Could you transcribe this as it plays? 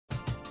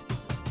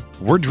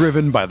We're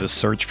driven by the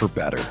search for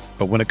better.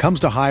 But when it comes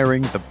to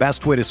hiring, the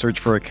best way to search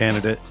for a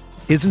candidate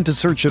isn't to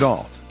search at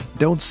all.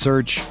 Don't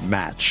search,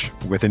 match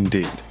with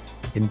Indeed.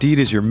 Indeed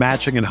is your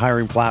matching and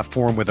hiring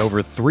platform with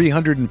over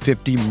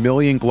 350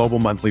 million global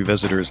monthly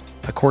visitors,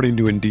 according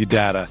to Indeed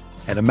data,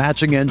 and a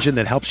matching engine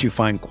that helps you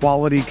find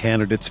quality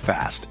candidates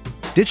fast.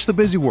 Ditch the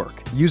busy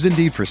work. Use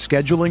Indeed for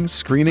scheduling,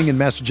 screening, and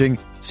messaging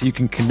so you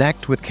can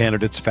connect with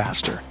candidates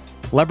faster.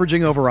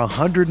 Leveraging over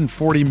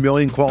 140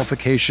 million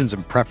qualifications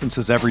and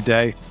preferences every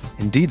day,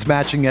 Indeed's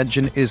matching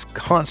engine is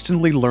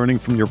constantly learning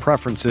from your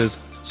preferences,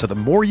 so the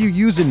more you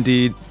use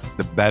Indeed,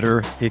 the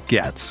better it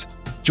gets.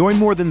 Join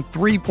more than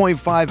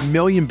 3.5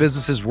 million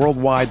businesses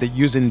worldwide that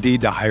use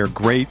Indeed to hire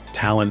great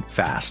talent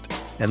fast.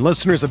 And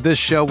listeners of this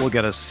show will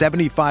get a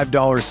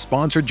 $75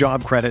 sponsored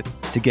job credit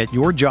to get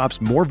your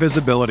jobs more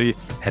visibility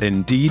at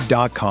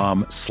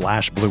Indeed.com/Blue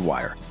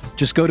Wire.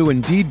 Just go to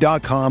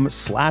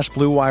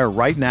Indeed.com/Blue Wire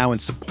right now and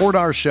support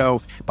our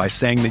show by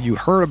saying that you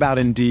heard about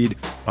Indeed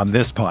on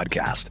this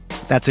podcast.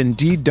 That's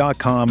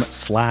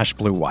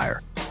Indeed.com/Blue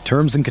Wire.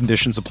 Terms and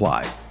conditions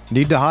apply.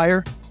 Need to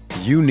hire?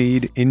 You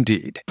need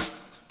Indeed.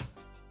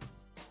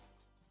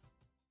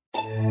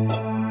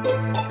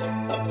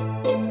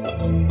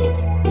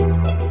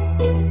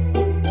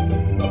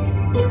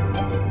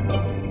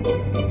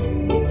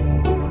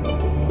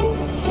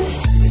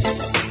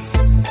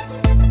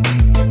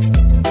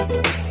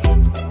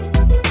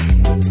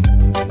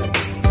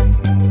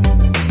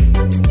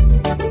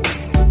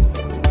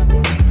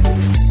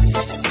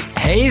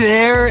 Hey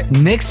there,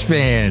 Knicks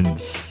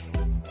fans.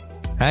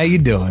 How you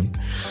doing?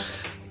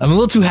 I'm a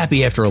little too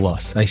happy after a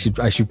loss. I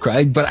should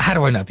cry, but how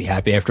do I not be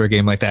happy after a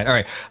game like that? All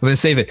right, I'm going to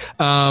save it.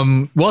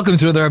 Welcome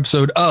to another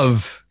episode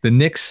of the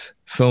Knicks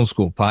Film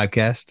School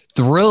podcast.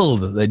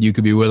 Thrilled that you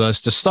could be with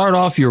us to start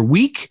off your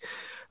week.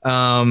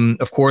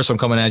 Of course, I'm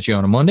coming at you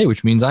on a Monday,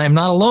 which means I am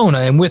not alone.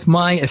 I am with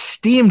my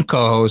esteemed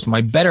co-host, my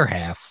better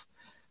half.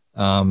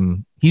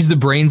 He's the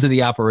brains of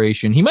the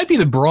operation. He might be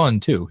the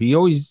brawn too. He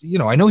always,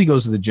 I know he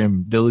goes to the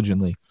gym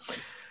diligently.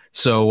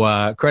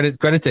 So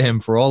credit to him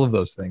for all of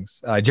those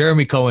things.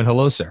 Jeremy Cohen,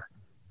 hello, sir.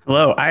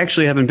 Hello. I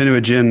actually haven't been to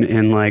a gym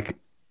in like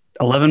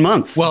 11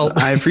 months. Well,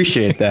 I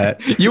appreciate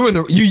that. You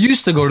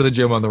used to go to the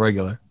gym on the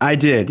regular. I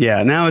did.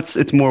 Yeah. Now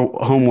it's more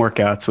home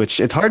workouts, which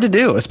it's hard to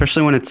do,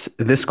 especially when it's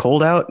this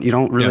cold out. You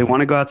don't really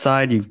want to go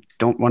outside. You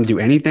don't want to do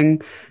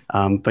anything.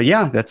 But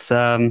yeah, that's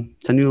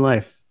it's a new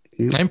life.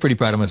 I'm pretty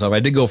proud of myself. I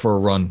did go for a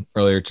run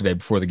earlier today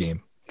before the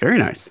game. Very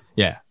nice.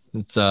 Yeah.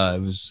 It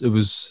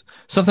was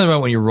something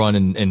about when you run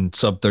in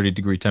sub 30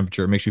 degree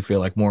temperature, it makes you feel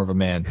like more of a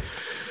man,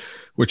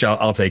 which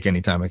I'll take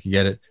anytime I can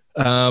get it.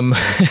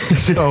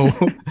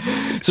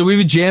 So we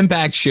have a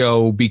jam-packed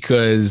show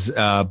because,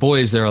 boy,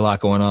 is there a lot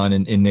going on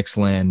in Knicks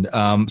land.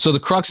 So the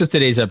crux of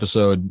today's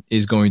episode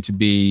is going to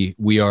be,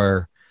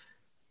 are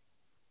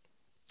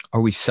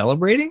we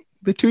celebrating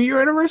the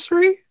 2-year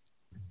anniversary?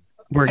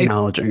 We're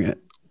acknowledging it.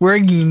 We're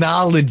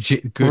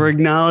acknowledging the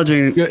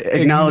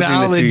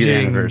 2-year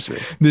anniversary.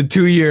 The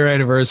 2-year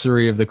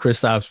anniversary of the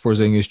Kristaps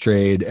Porzingis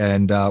trade,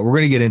 and we're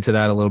going to get into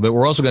that a little bit.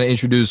 We're also going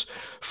to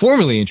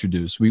formally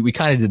introduce. We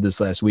kind of did this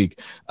last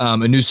week. A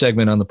new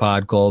segment on the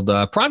pod called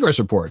Progress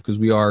Report, because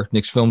we are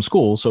Knicks Film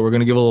School. So we're going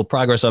to give a little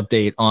progress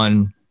update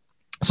on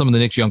some of the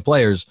Knicks young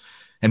players.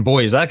 And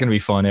boy, is that going to be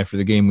fun after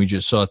the game we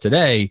just saw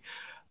today.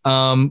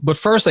 But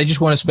first, I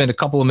just want to spend a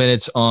couple of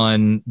minutes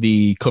on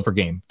the Clipper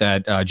game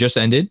that just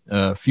ended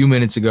a few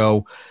minutes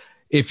ago.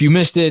 If you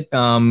missed it,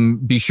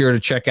 be sure to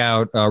check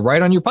out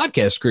right on your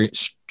podcast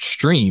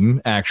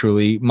stream,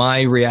 actually,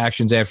 my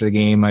reactions after the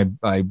game.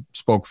 I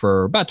spoke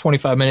for about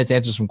 25 minutes,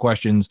 answered some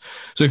questions.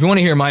 So if you want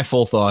to hear my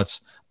full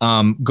thoughts,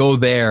 go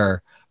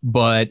there.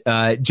 But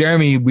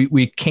Jeremy,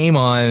 we came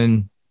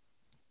on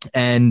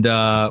and,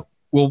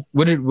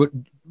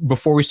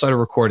 before we started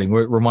recording,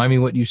 remind me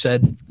what you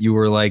said. You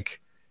were like,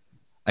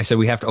 I said,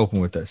 we have to open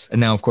with this. And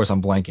now, of course, I'm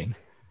blanking.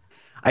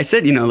 I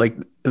said, like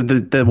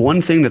the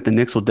one thing that the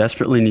Knicks will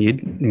desperately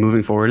need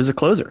moving forward is a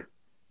closer.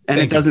 And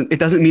it doesn't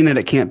mean that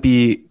it can't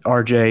be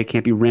RJ, it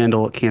can't be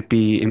Randall, it can't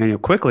be Emmanuel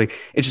Quickley.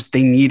 It's just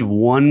they need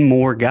one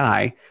more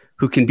guy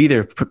who can be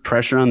there, put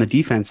pressure on the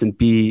defense and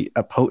be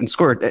a potent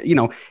scorer.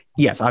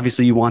 Yes,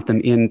 obviously you want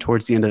them in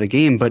towards the end of the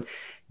game, but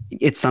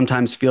it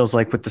sometimes feels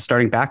like with the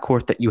starting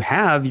backcourt that you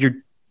have, you're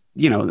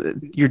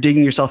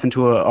digging yourself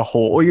into a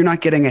hole, or you're not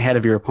getting ahead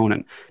of your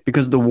opponent,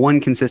 because the one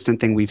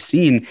consistent thing we've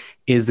seen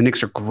is the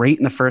Knicks are great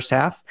in the first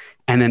half,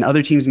 and then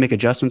other teams make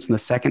adjustments in the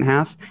second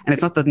half. And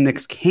it's not that the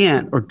Knicks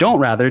can't or don't,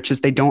 rather, it's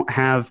just they don't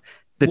have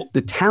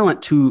the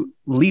talent to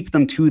leap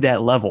them to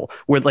that level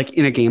where, like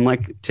in a game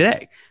like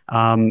today,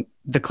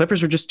 the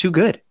Clippers are just too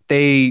good.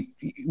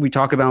 We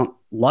talk about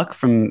luck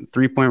from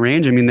 3-point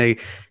range. I mean, they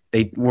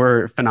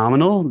were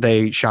phenomenal.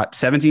 They shot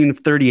 17 of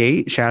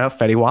 38. Shout out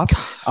Fetty Wap.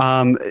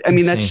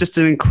 That's just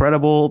an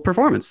incredible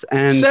performance.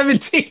 And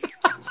 17.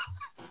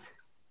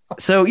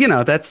 So,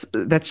 that's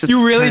just.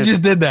 You really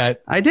just did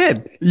that. I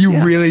did.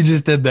 You really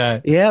just did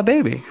that. Yeah,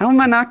 baby. How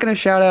am I not going to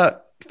shout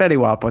out Fetty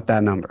Wap with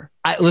that number?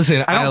 I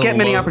don't get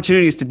many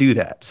opportunities to do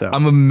that. So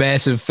I'm a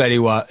massive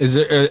Fetty Wap. Is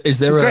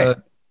there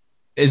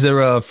Is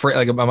there a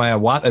like? Am I a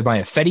wop? Am I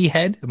a Fetty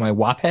head? Am I a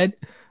wop head?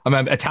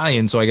 I'm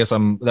Italian, so I guess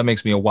that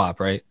makes me a wop,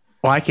 right?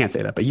 Well, I can't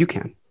say that, but you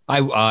can.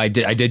 I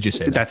did just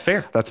say that. That's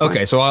fair. That's fine.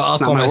 Okay. So I'll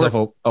call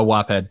myself a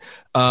wop head.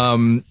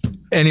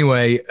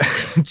 Anyway,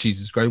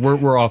 Jesus Christ,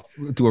 we're off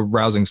to a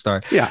rousing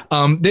start. Yeah.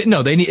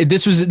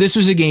 This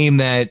was a game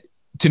that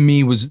to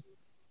me was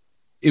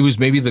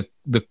maybe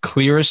the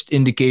clearest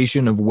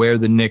indication of where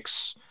the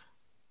Knicks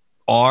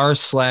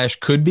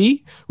are/could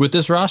be with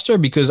this roster,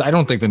 because I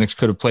don't think the Knicks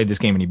could have played this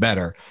game any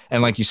better.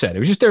 And like you said, it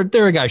was just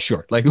they're a guy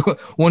short. Like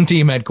one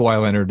team had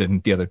Kawhi Leonard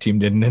and the other team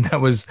didn't, and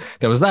that was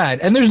that.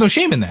 And there's no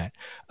shame in that.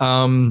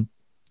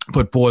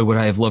 But boy, would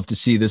I have loved to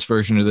see this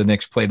version of the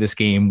Knicks play this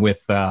game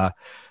with,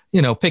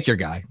 pick your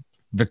guy,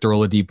 Victor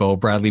Oladipo,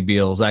 Bradley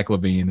Beal, Zach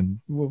LaVine, and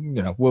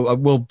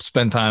we'll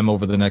spend time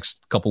over the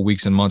next couple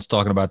weeks and months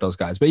talking about those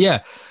guys. But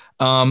yeah.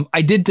 The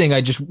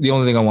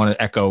only thing I want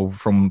to echo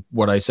from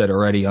what I said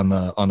already on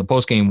the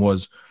post game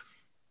was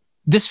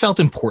this felt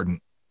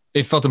important.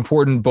 It felt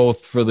important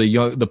both for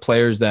the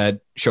players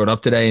that showed up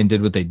today and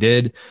did what they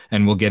did,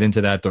 and we'll get into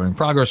that during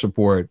progress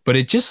report. But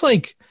it just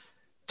like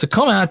to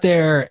come out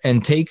there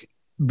and take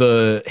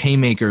the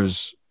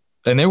haymakers,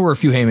 and there were a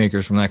few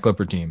haymakers from that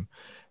Clipper team,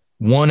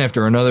 one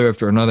after another,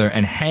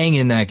 and hang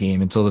in that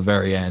game until the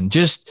very end.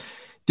 Just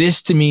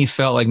this to me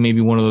felt like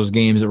maybe one of those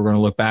games that we're going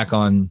to look back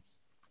on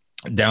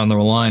down the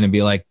line and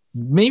be like,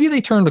 maybe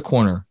they turned a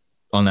corner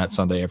on that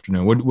Sunday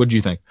afternoon. What do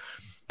you think?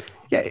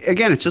 Yeah,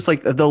 again, it's just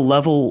like the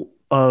level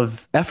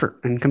of effort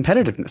and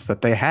competitiveness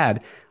that they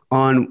had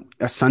on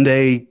a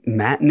Sunday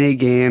matinee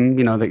game,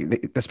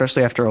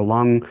 especially after a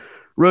long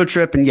road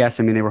trip. And yes,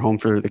 I mean, they were home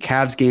for the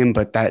Cavs game,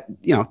 but that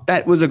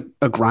was a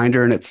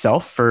grinder in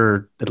itself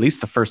for at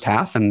least the first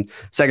half, and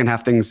second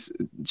half things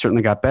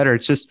certainly got better.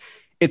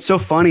 It's so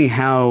funny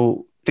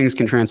how things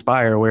can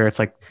transpire where it's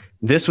like,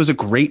 this was a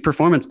great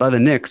performance by the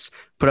Knicks,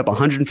 put up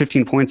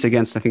 115 points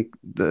against, I think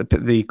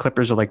the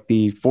Clippers are like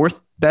the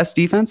fourth best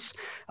defense.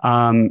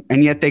 And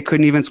yet they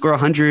couldn't even score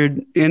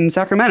 100 in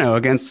Sacramento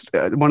against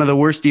one of the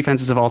worst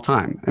defenses of all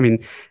time. I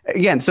mean,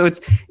 again, so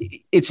it's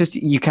just,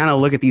 you kind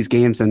of look at these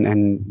games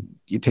and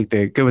you take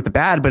the good with the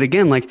bad. But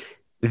again, like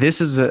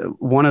this is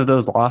one of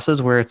those losses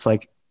where it's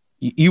like,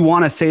 you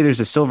want to say there's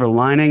a silver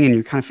lining and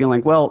you're kind of feeling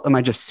like, well, am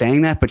I just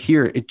saying that? But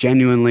here it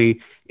genuinely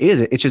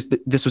is. It's just,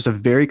 this was a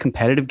very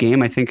competitive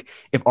game. I think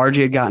if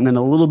RJ had gotten in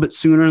a little bit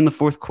sooner in the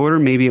fourth quarter,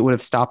 maybe it would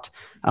have stopped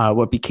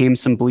what became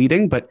some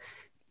bleeding. But,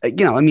 I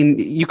mean,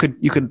 you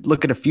could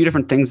look at a few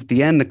different things at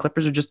the end. The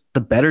Clippers are just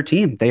the better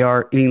team. They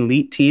are an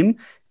elite team.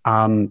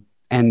 And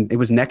it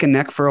was neck and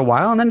neck for a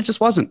while, and then it just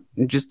wasn't.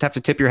 You just have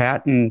to tip your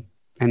hat and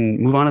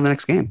move on to the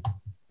next game.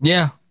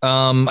 Yeah.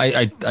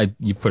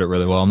 You put it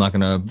really well. I'm not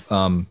going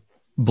to,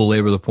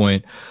 belabor the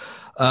point.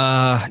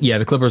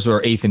 The Clippers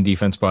are 8th in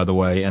defense, by the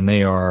way, and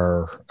they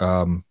are.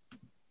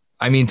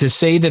 To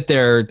say that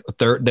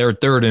they're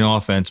third in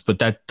offense, but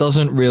that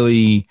doesn't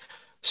really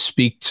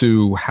speak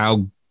to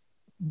how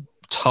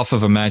tough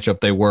of a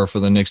matchup they were for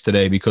the Knicks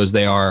today, because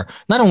they are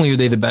not only are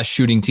they the best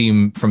shooting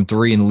team from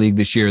three in the league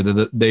this year,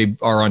 they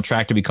are on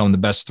track to become the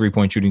best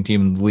 3-point shooting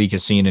team the league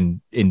has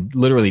seen in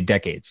literally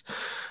decades.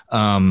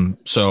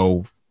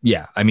 So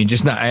yeah,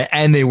 just not,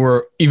 and they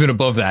were even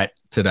above that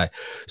today.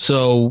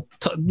 So,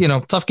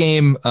 tough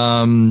game.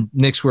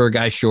 Knicks were a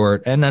guy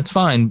short, and that's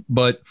fine.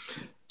 But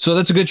so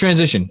that's a good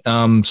transition.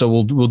 So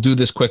we'll do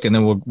this quick, and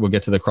then we'll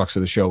get to the crux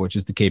of the show, which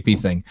is the KP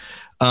thing.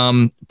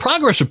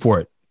 Progress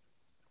report.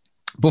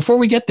 Before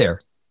we get there,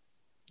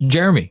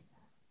 Jeremy,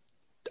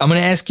 I'm going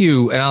to ask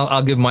you, and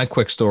I'll give my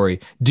quick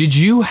story. Did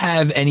you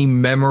have any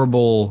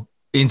memorable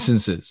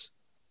instances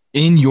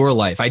in your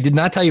life? I did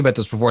not tell you about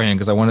this beforehand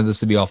because I wanted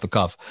this to be off the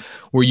cuff,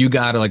 where you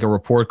got like a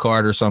report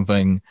card or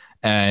something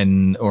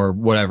or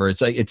whatever.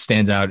 It's like, it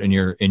stands out in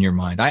your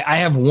mind. I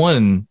have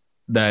one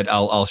that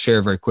I'll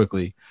share very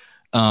quickly.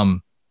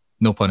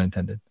 No pun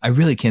intended. I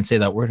really can't say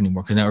that word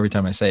anymore because now every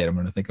time I say it, I'm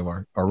going to think of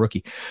our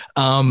rookie.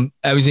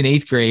 I was in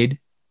 8th grade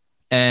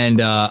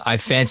and I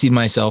fancied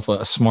myself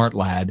a smart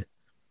lad,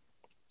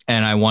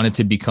 and I wanted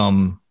to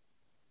become,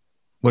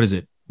 what is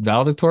it?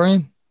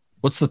 Valedictorian?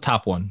 What's the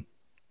top one?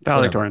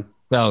 Valedictorian.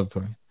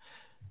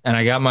 And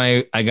I got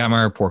my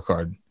report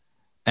card,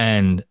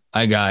 and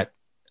I got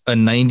a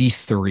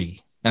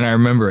 93. And I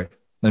remember it.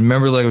 I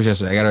remember like it was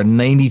yesterday. I got a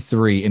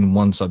 93 in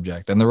one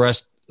subject, and the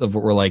rest of it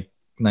were like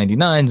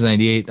 99s,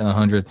 98,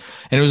 100.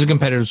 And it was a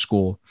competitive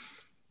school.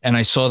 And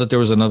I saw that there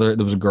was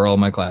a girl in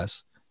my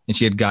class, and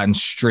she had gotten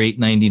straight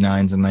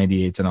 99s and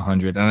 98s and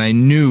 100. And I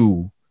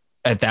knew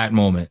at that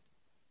moment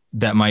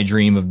that my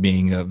dream of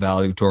being a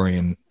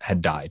valedictorian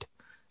had died.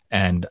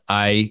 And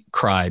I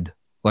cried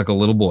like a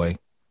little boy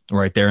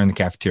right there in the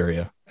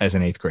cafeteria as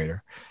an 8th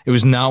grader. It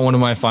was not one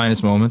of my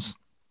finest moments,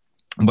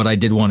 but I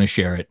did want to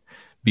share it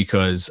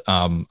because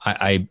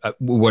I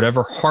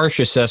whatever harsh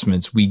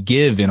assessments we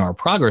give in our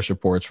progress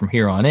reports from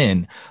here on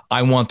in,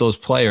 I want those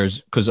players,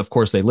 because of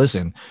course they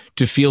listen,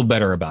 to feel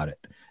better about it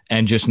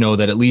and just know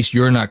that at least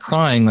you're not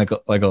crying like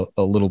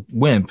a little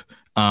wimp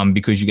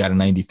because you got a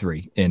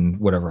 93 in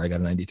whatever I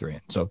got a 93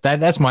 in. So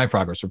that's my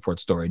progress report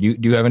story.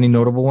 Do you have any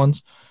notable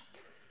ones?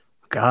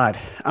 God.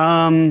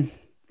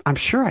 I'm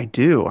sure I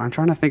do. I'm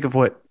trying to think of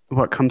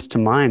what comes to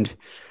mind.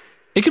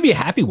 It could be a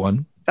happy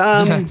one.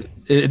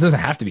 It doesn't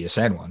have to be a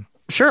sad one.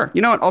 Sure.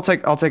 You know what?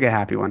 I'll take a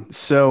happy one.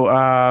 So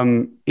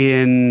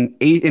in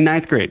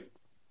ninth grade,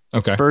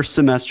 Okay. first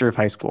semester of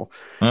high school,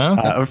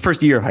 or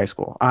first year of high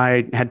school,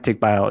 I had to take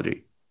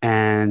biology.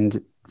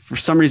 And for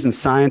some reason,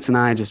 science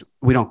and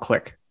we don't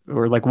click.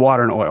 We're like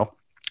water and oil,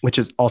 which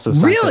is also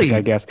scientific, Really?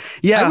 I guess.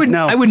 Yeah. I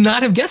would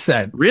not have guessed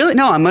that. Really?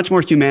 No, I'm much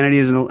more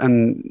humanities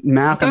and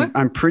math. Okay.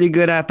 I'm pretty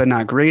good at, but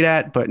not great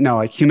at. But no,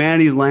 like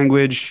humanities,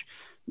 language,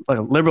 like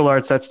liberal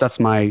arts, that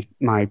stuff's my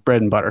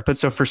bread and butter. But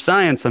so for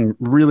science, I'm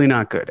really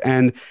not good.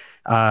 And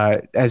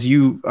as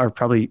you are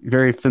probably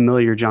very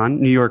familiar, John,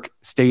 New York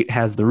State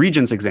has the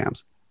Regents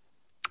exams.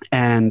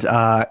 And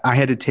I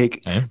had to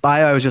take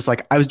bio. I was just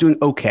like, I was doing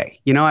okay.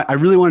 You know, I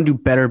really want to do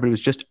better, but it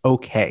was just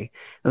okay.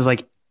 It was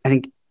like, I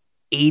think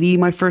 80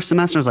 my first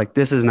semester. I was like,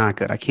 this is not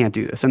good. I can't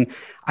do this. And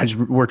I just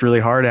worked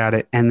really hard at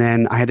it. And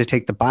then I had to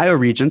take the bio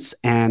Regents,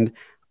 and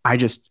I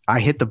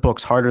hit the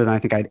books harder than I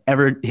think I'd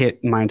ever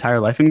hit in my entire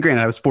life. And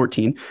granted, I was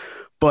 14,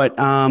 but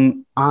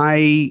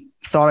I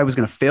thought I was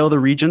going to fail the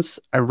Regents.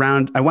 I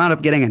wound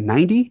up getting a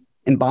 90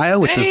 in bio,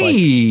 which was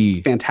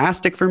like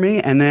fantastic for me.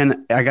 And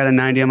then I got a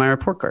 90 on my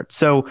report card.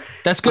 So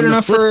that's good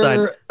enough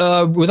for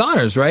with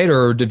honors, right?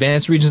 Or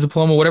advanced Regents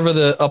diploma, whatever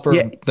the upper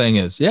thing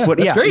is. Yeah,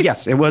 that's great.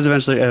 Yes, it was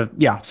eventually.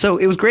 So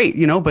it was great,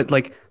 you know. But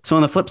like, so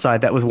on the flip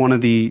side, that was one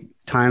of the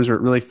times where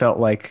it really felt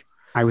like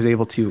I was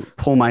able to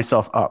pull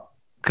myself up,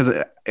 because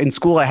in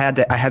school I had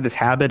this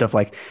habit of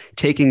like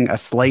taking a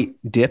slight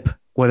dip,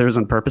 whether it was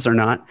on purpose or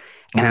not.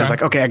 And I was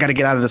like, okay, I got to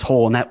get out of this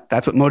hole. And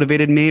that's what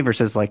motivated me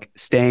versus like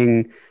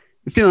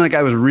feeling like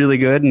I was really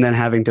good and then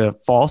having to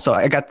fall. So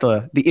I got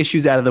the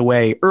issues out of the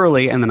way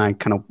early, and then I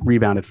kind of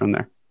rebounded from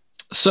there.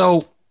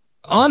 So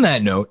on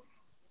that note,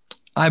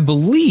 I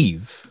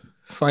believe,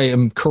 if I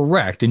am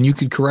correct, and you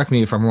could correct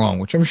me if I'm wrong,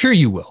 which I'm sure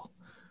you will,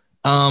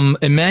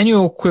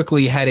 Immanuel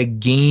Quickley had a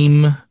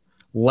game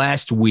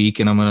last week,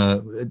 and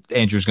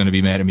Andrew's going to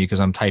be mad at me because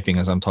I'm typing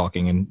as I'm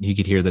talking, and he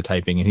could hear the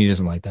typing, and he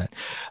doesn't like that.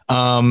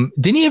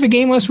 Didn't he have a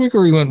game last week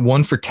where he went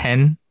 1 for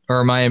 10,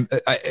 or am I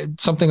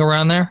something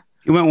around there?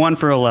 He went 1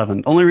 for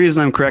 11. The only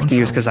reason I'm correcting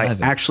you is because I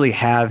actually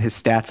have his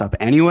stats up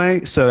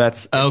anyway. So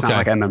it's not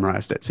like I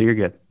memorized it. So you're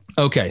good.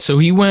 Okay. So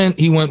he went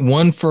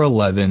 1 for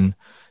 11.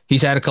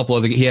 He's had a couple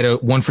of he had a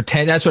 1 for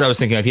 10. That's what I was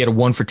thinking of. He had a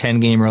 1 for 10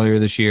 game earlier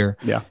this year.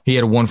 Yeah. He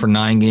had a 1 for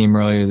 9 game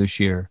earlier this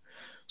year.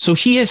 So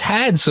he has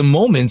had some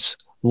moments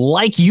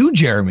like you,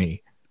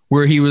 Jeremy,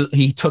 where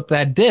he took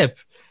that dip.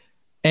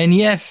 And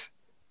yet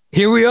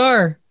here we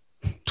are,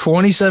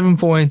 27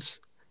 points.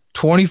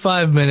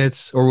 25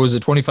 minutes, or was it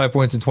 25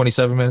 points in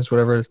 27 minutes,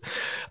 whatever it is.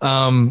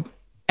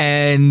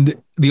 And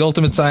the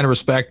ultimate sign of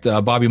respect,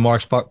 Bobby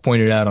Marks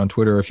pointed out on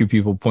Twitter, a few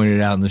people pointed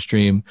it out in the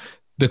stream,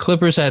 the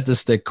Clippers had to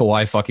stick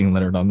Kawhi fucking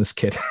Leonard on this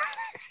kid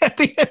at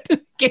the end of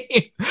the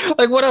game.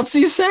 Like, what else do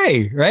you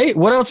say, right?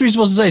 What else are you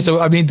supposed to say? So,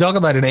 I mean, talk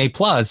about an A+.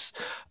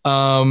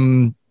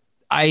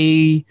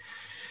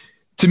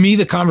 To me,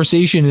 the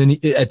conversation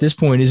at this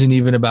point isn't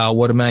even about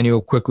what Immanuel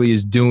Quickley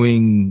is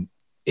doing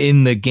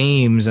in the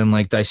games and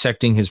like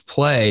dissecting his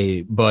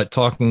play, but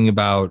talking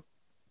about,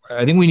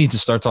 I think we need to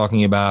start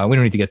talking about, we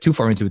don't need to get too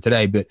far into it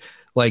today, but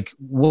like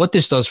what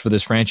this does for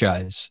this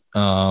franchise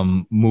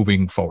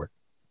moving forward.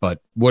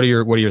 But what are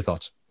your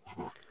thoughts?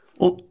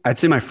 Well, I'd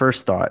say my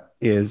first thought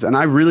is, and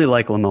I really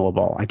like LaMelo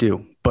Ball, I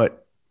do,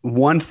 but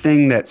one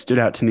thing that stood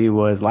out to me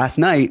was last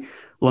night,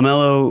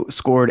 LaMelo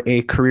scored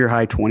a career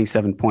high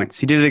 27 points.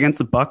 He did it against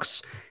the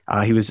Bucks.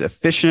 He was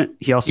efficient.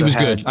 He was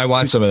good. I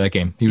watched some of that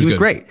game. He was good.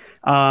 Great.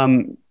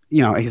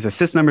 You know, his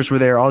assist numbers were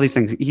there, all these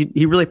things.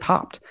 He really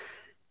popped.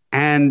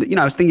 And, you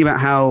know, I was thinking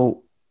about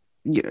how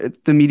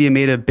the media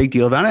made a big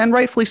deal about it, and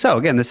rightfully so.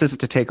 Again, this isn't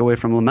to take away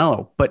from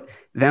LaMelo. But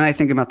then I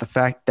think about the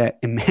fact that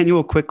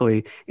Immanuel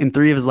Quickley, in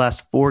 3 of his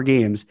last 4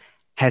 games,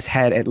 has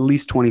had at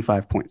least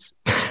 25 points.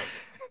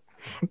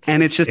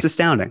 And it's just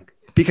astounding,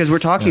 because we're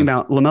talking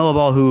about LaMelo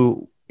Ball,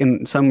 who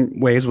in some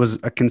ways was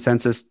a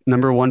consensus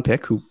number 1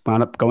 pick, who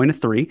wound up going to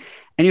 3.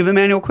 And you have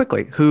Immanuel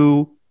Quickley,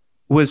 who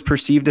was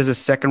perceived as a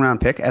second-round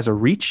pick, as a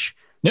reach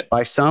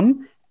by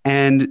some.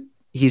 And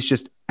he's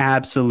just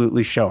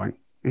absolutely showing.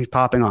 He's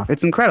popping off.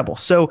 It's incredible.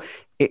 So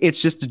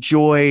it's just a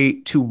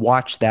joy to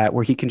watch that,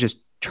 where he can just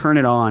turn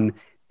it on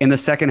in the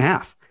second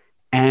half.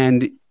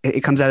 And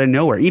it comes out of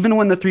nowhere, even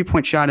when the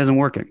 3-point shot isn't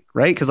working,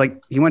 right? Because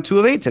like he went 2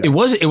 of 8 today.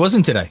 It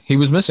wasn't today. He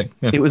was missing.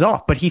 Yeah. It was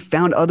off, but he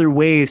found other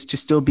ways to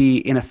still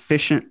be an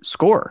efficient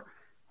scorer.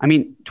 I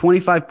mean,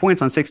 25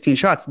 points on 16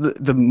 shots. The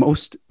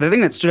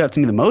thing that stood out to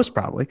me the most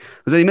probably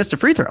was that he missed a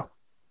free throw.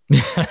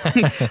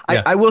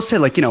 I will say,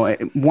 like, you know,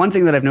 one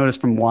thing that I've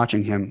noticed from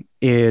watching him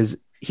is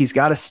he's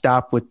got to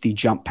stop with the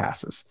jump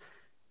passes.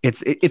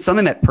 It's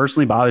something that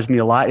personally bothers me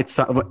a lot. It's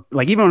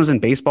like, even when I was in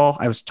baseball,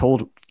 I was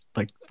told,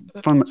 like,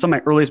 from some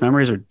of my earliest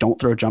memories, are don't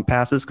throw jump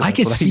passes. I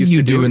could see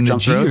you doing the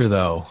Jeter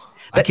though.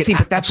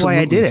 That's why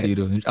I did it.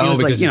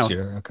 Because like, you know,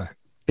 Jeter. Okay.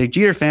 Big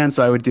Jeter fan,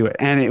 so I would do it.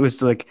 And it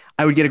was like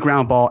I would get a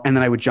ground ball and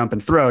then I would jump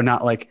and throw,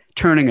 not like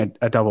turning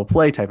a double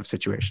play type of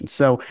situation.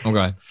 So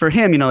for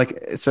him, like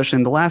especially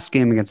in the last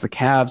game against the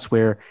Cavs,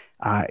 where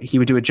he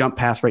would do a jump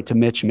pass right to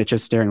Mitch. Mitch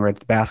is staring right at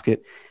the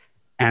basket,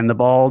 and the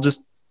ball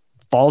just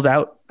falls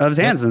out of his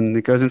hands and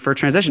it goes in for a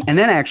transition. And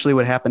then actually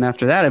what happened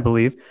after that, I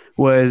believe,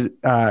 was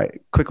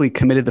quickly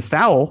committed the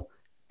foul.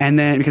 And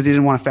then because he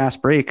didn't want a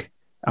fast break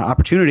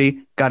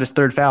opportunity, got his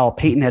third foul.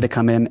 Peyton had to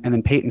come in, and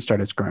then Peyton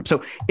started scoring.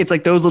 So it's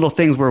like those little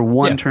things where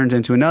one turns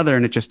into another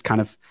and it just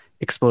kind of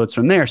explodes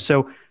from there.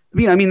 So,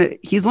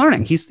 he's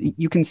learning.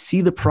 You can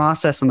see the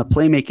process and the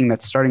playmaking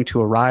that's starting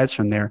to arise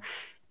from there.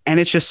 And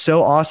it's just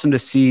so awesome to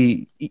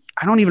see.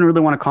 I don't even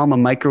really want to call him a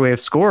microwave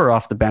scorer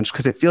off the bench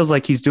because it feels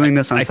like he's doing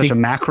this on such a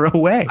macro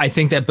way. I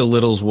think that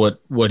belittles what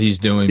he's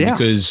doing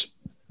because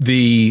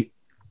the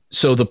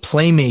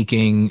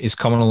playmaking is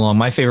coming along.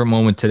 My favorite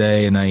moment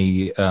today, and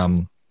I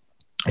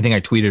think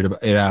I tweeted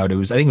it out. It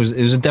was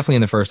definitely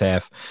in the first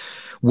half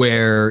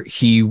where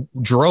he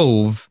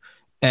drove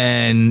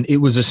and it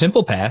was a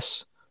simple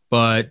pass,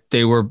 but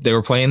they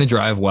were playing the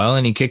drive well,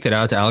 and he kicked it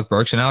out to Alec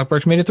Burks, and Alec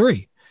Burks made a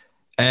three.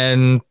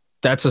 And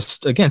that's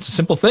it's a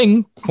simple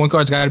thing. Point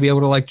guard's got to be able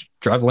to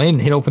drive lane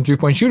and hit open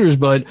 3-point shooters,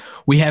 but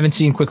we haven't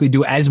seen Quickley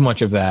do as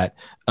much of that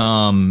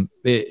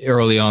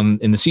early on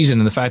in the season.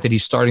 And the fact that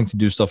he's starting to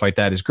do stuff like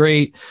that is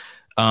great.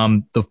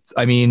 I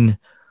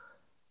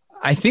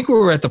think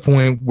we're at the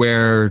point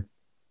where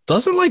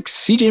doesn't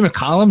CJ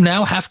McCollum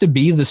now have to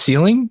be the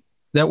ceiling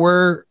that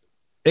we're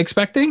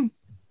expecting?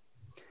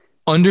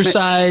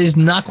 Undersized,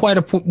 not quite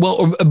a point.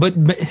 Well,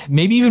 but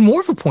maybe even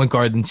more of a point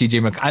guard than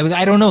CJ McCollum.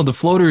 I don't know. The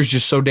floater is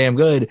just so damn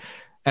good,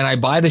 and I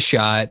buy the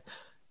shot.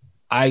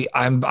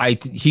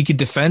 He could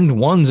defend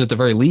ones at the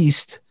very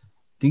least.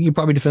 I think he could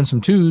probably defend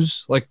some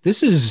twos.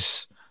 This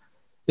is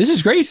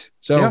great.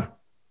 So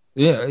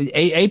yeah,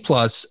 A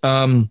plus.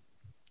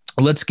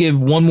 Let's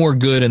give one more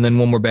good and then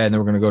one more bad, and then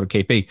we're going to go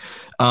to KP.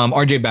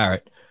 RJ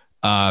Barrett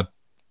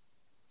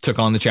took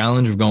on the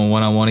challenge of going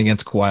one-on-one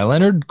against Kawhi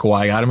Leonard.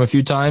 Kawhi got him a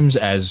few times,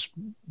 as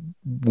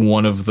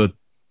one of the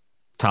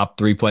top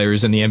 3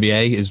 players in the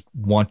NBA is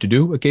want to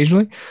do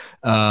occasionally.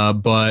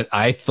 But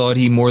I thought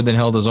he more than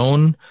held his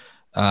own,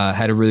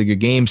 had a really good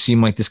game.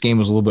 Seemed like this game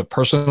was a little bit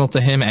personal to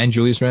him and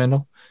Julius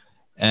Randle.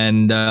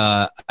 And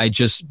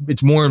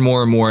it's more and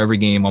more and more every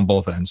game on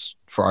both ends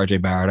for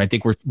RJ Barrett. I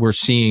think we're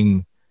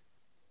seeing,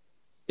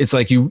 it's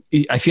like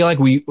I feel like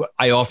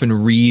I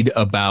often read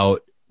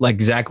about,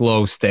 Zach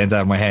Lowe stands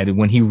out in my head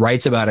when he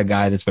writes about a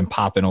guy that's been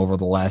popping over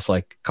the last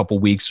couple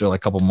weeks or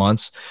couple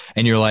months.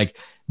 And you're like,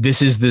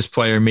 this is this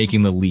player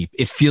making the leap.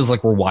 It feels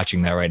like we're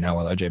watching that right now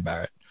with RJ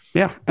Barrett.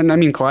 Yeah.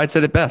 And Clyde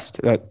said it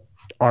best, that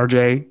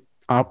RJ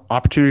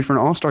opportunity for an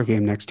all-star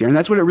game next year. And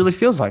that's what it really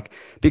feels like,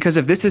 because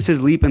if this is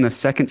his leap in the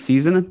second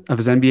season of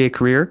his NBA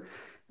career,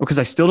 because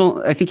I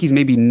think he's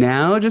maybe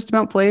now just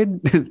about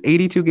played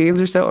 82 games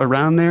or so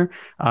around there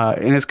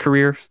in his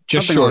career.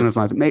 Just something along those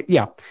lines.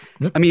 Yeah.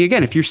 Yep.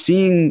 Again, if you're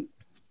seeing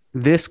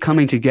this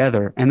coming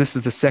together and this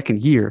is the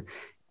second year,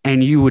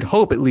 and you would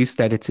hope at least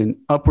that it's an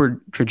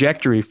upward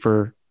trajectory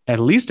for at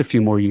least a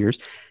few more years,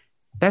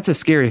 that's a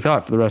scary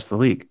thought for the rest of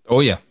the league. Oh,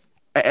 yeah.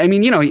 And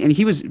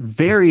he was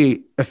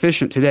very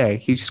efficient today.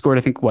 He scored,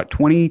 I think,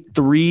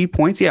 23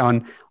 points? Yeah,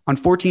 on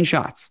 14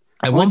 shots.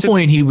 At one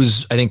point, he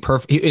was, I think,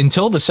 perfect.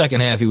 Until the second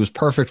half, he was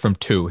perfect from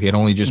 2. He had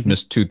only just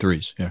missed 2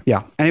 threes.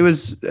 Yeah. And it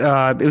was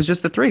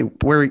just the 3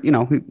 where, I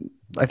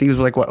think he was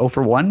 0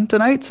 for 1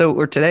 tonight.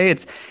 Or today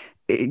it's,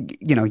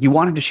 you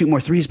want him to shoot more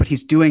threes, but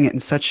he's doing it in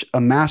such a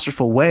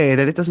masterful way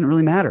that it doesn't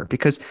really matter,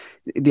 because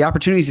the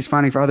opportunities he's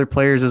finding for other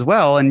players as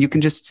well. And you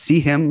can just see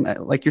him,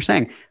 like you're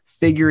saying,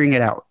 figuring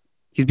it out.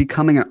 He's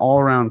becoming an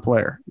all-around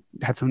player.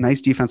 Had some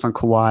nice defense on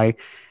Kawhi.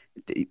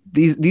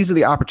 These are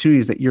the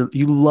opportunities that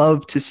you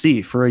love to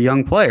see for a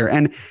young player.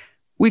 And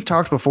we've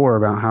talked before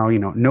about how,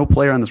 no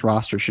player on this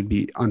roster should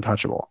be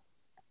untouchable.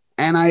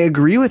 And I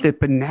agree with it.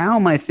 But now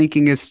my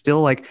thinking is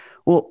still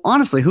well,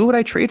 honestly, who would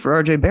I trade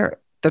for RJ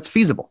Barrett? That's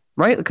feasible,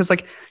 right? Because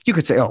you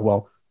could say, oh,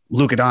 well,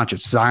 Luka Doncic,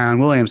 Zion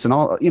Williamson,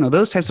 all,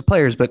 those types of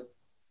players, but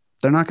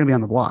they're not going to be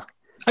on the block.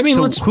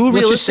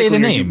 Let's just say the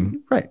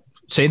name. Right.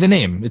 Say the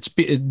name. It's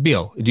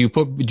Beal. Do you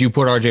put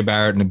RJ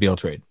Barrett in a Beal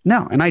trade?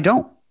 No, and I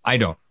don't.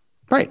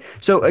 Right.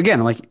 So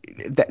again,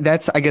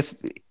 that's, I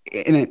guess,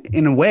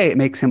 in a way, it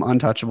makes him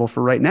untouchable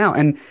for right now.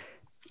 And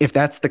if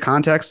that's the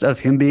context of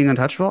him being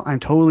untouchable, I'm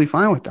totally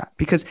fine with that,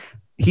 because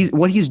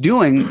what he's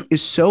doing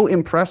is so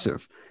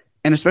impressive.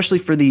 And especially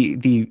for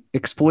the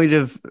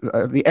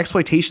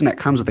exploitation that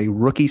comes with a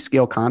rookie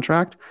scale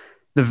contract,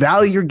 the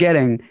value you're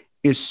getting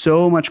is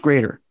so much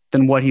greater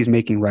than what he's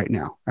making right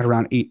now at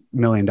around $8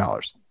 million.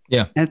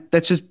 Yeah. And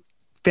that's just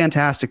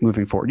fantastic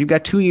moving forward. You've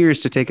got 2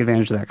 years to take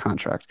advantage of that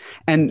contract.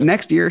 And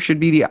next year should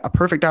be a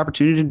perfect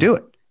opportunity to do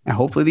it. And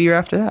hopefully the year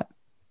after that.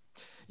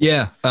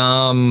 Yeah.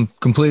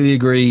 Completely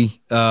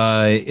agree.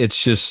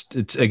 It's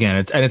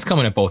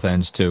coming at both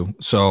ends too.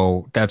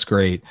 So that's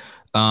great.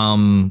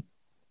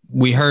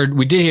 We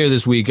did hear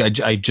this week,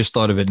 I just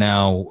thought of it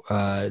now,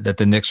 that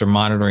the Knicks are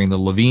monitoring the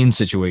LaVine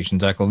situation,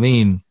 Zach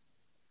LaVine.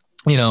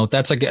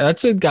 That's a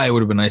guy who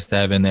would have been nice to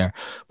have in there.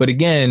 But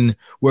again,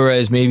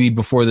 whereas maybe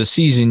before the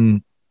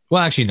season,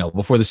 well, actually, no,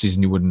 before the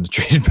season, you wouldn't have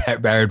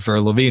traded Barrett for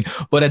LaVine.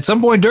 But at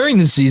some point during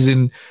the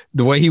season,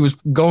 the way he was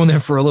going there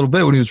for a little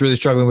bit when he was really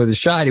struggling with his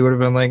shot, he would have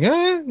been like,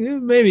 yeah,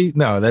 maybe.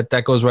 No,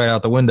 that goes right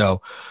out the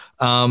window.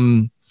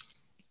 I'm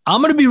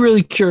going to be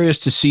really curious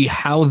to see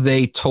how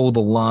they toe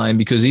the line,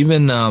 because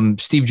even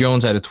Steve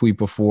Jones had a tweet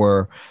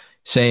before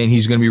saying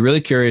he's going to be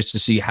really curious to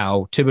see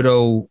how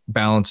Thibodeau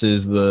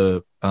balances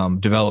the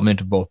development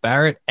of both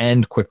Barrett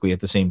and Quickley at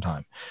the same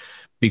time,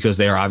 because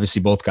they are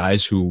obviously both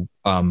guys who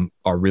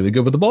are really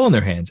good with the ball in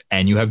their hands.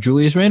 And you have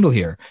Julius Randle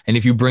here. And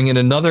if you bring in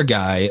another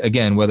guy,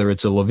 again, whether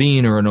it's a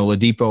LaVine or an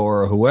Oladipo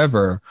or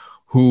whoever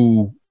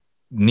who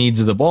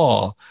needs the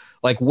ball,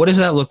 like, what does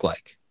that look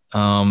like?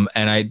 And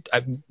I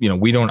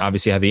we don't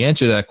obviously have the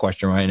answer to that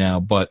question right now,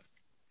 but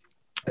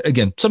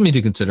again, something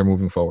to consider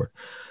moving forward.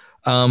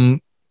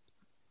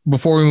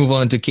 Before we move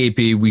on to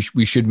KP,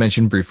 we should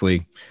mention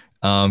briefly,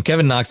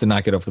 Kevin Knox did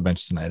not get off the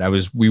bench tonight.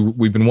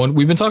 We've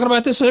been talking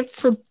about this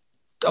for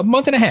a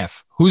month and a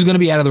half. Who's going to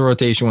be out of the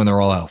rotation when they're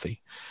all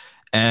healthy?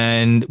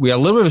 And we got a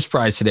little bit of a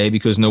surprise today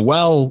because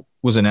Noel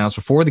was announced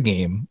before the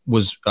game,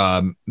 was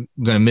going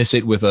to miss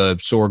it with a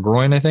sore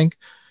groin, I think.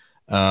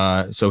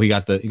 So he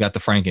got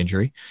the Frank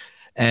injury.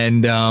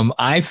 And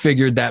I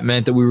figured that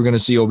meant that we were going to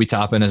see Obi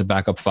Toppin as a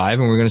backup 5,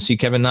 and we are going to see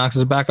Kevin Knox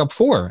as a backup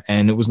 4.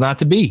 And it was not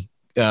to be.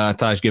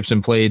 Taj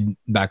Gibson played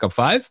backup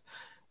 5.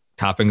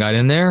 Toppin got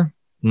in there.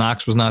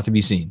 Knox was not to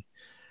be seen.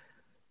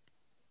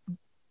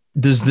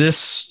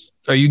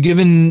 Are you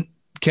giving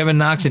Kevin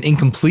Knox an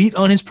incomplete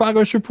on his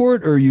progress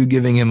report, or are you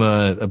giving him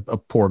a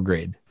poor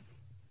grade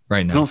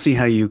right now? I don't see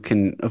how you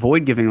can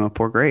avoid giving him a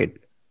poor grade.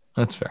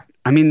 That's fair.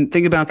 I mean,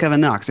 think about Kevin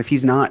Knox. If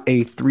he's not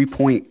a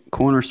 3-point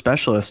corner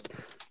specialist,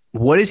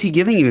 what is he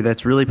giving you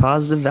that's really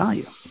positive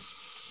value?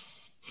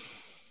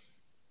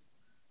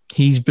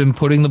 He's been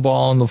putting the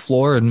ball on the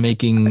floor and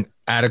making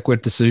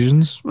adequate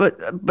decisions.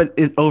 But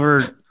is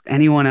over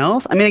anyone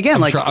else? I mean,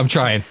 again, I'm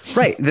trying.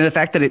 Right. The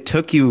fact that it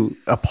took you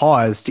a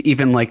pause to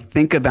even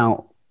think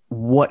about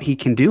what he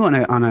can do on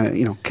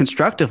a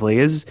constructively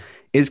is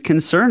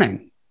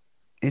concerning.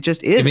 It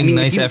just is. Giving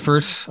nice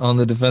effort on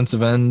the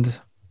defensive end.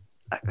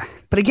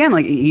 But again,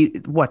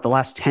 the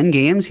last 10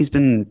 games, he's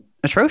been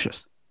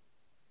atrocious.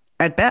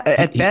 At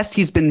best,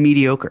 he's been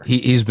mediocre.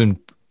 He's been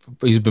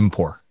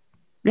poor.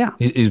 Yeah.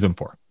 He's been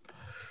poor.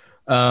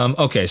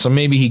 Okay, so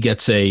maybe he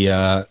gets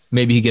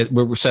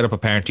we're set up a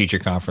parent teacher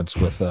conference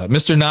with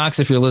Mr. Knox.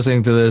 If you're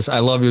listening to this, I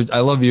love you. I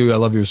love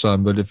your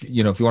son. But if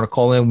you want to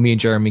call in, me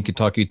and Jeremy can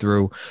talk you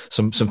through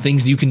some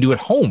things you can do at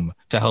home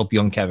to help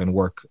young Kevin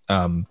work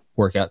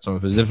out some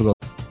of his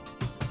difficulties.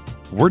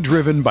 We're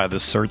driven by the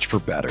search for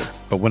better,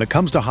 but when it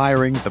comes to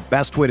hiring, the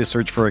best way to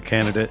search for a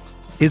candidate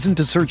isn't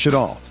to search at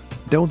all.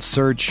 Don't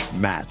search,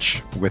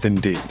 match with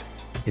Indeed.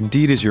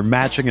 Indeed is your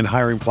matching and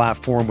hiring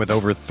platform with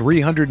over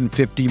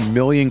 350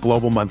 million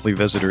global monthly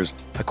visitors,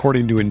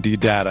 according to Indeed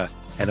data,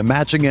 and a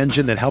matching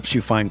engine that helps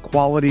you find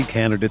quality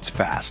candidates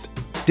fast.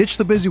 Ditch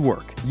the busy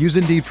work. Use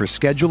Indeed for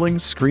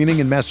scheduling,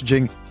 screening, and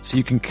messaging so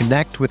you can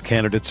connect with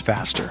candidates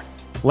faster.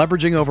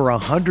 Leveraging over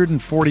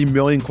 140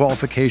 million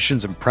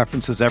qualifications and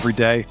preferences every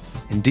day,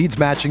 Indeed's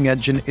matching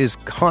engine is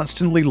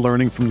constantly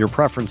learning from your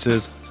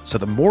preferences, so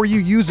the more you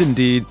use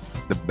Indeed,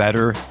 the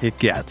better it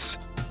gets.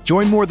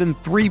 Join more than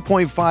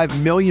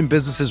 3.5 million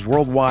businesses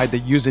worldwide that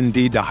use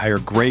Indeed to hire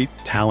great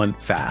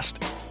talent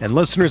fast. And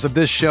listeners of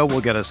this show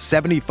will get a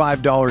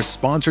 $75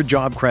 sponsored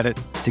job credit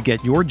to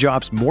get your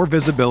jobs more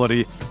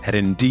visibility at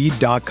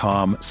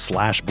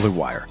Indeed.com/Blue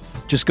Wire.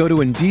 Just go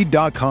to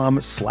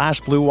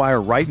Indeed.com/Blue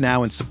Wire right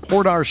now and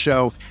support our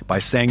show by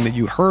saying that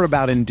you heard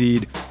about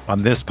Indeed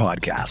on this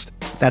podcast.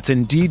 That's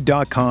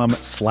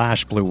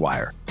Indeed.com/Blue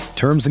Wire.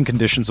 Terms and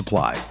conditions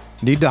apply.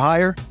 Need to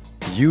hire?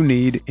 You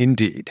need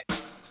Indeed.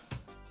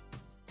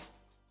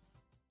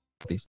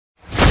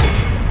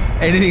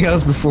 Anything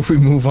else before we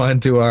move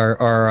on to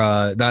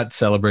our not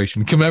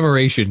celebration,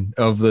 commemoration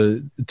of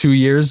the 2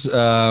 years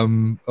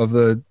of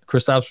the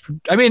Kristaps?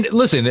 I mean,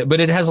 listen, but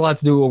it has a lot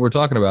to do with what we're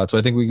talking about, so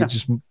I think we can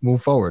just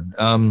move forward.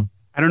 I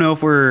don't know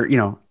if we're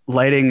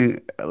lighting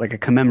like a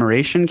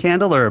commemoration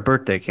candle or a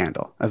birthday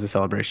candle as a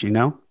celebration.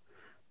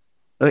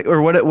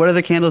 Or what are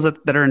the candles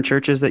that are in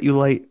churches that you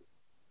light?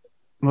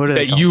 What are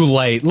they called? You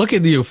light? Look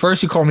at you.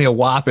 First you call me a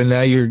wop, and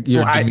now you're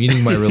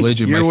demeaning my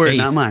religion. Your my word, faith.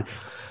 not mine.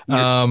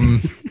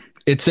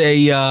 It's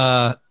a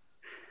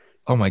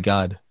oh my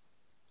God,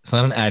 it's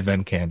not an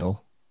Advent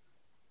candle.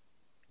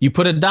 You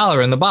put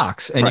 $1 in the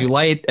box and you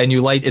light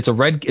it's a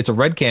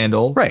red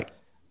candle, right?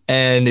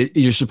 And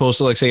you're supposed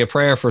to say a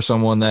prayer for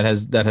someone that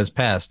has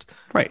passed,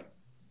 right?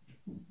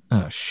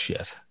 Oh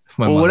shit.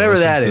 Well, whatever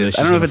that is,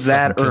 I don't know if it's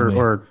that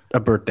or a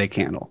birthday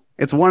candle.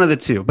 It's one of the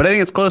two, but I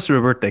think it's closer to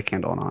a birthday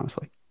candle,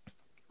 honestly.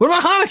 What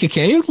about Hanukkah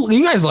candle?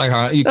 You guys like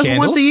Hanukkah That's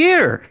candles? Once a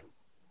year.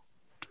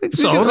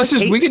 So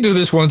we can do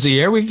this once a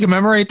year. We can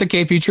commemorate the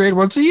KP trade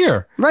once a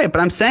year. Right, but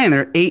I'm saying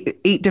there are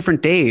eight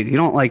different days. You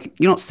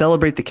don't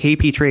celebrate the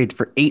KP trade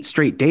for 8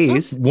 straight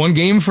days. One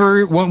game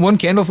for one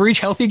candle for each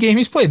healthy game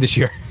he's played this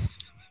year.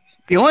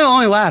 The oil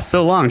only lasts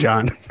so long,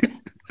 John.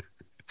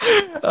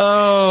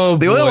 Oh,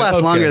 the oil lasts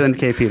okay. longer than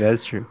KP. That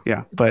is true.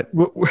 Yeah, but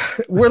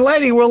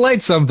we'll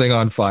light something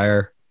on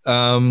fire.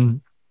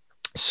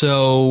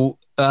 So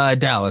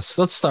Dallas.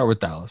 Let's start with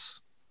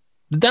Dallas.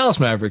 The Dallas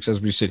Mavericks, as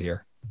we sit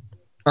here,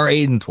 are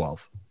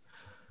 8-12.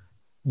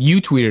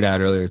 You tweeted out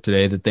earlier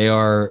today that they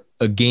are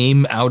a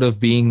game out of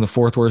being the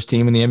fourth worst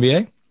team in the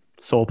NBA.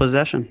 Sole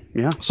possession.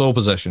 Yeah. Sole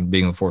possession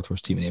being the fourth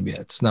worst team in the NBA.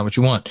 It's not what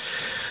you want.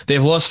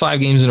 They've lost 5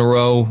 games in a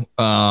row.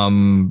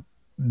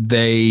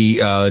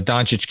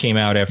 Doncic came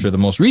out after the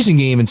most recent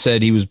game and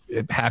said he was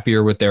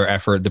happier with their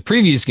effort. The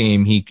previous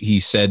game, he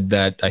said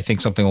that I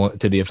think something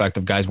to the effect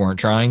of guys weren't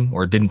trying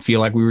or didn't feel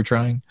like we were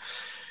trying.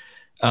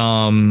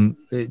 The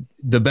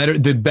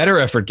better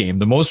effort game,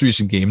 the most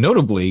recent game,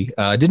 notably,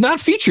 did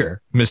not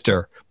feature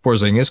Mr.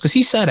 Porzingis because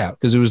he sat out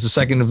because it was the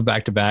second of a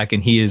back-to-back,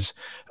 and he is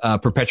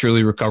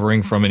perpetually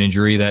recovering from an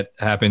injury that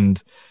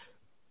happened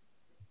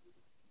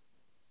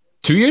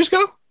 2 years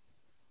ago.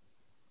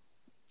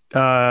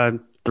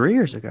 3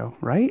 years ago,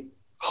 right?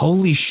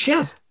 Holy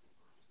shit!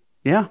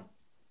 Yeah,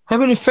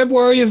 happened in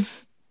February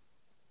of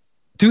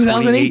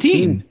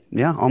 2018.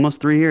 Yeah,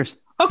 almost 3 years.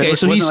 Okay,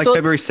 so he's like still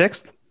February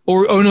 6th.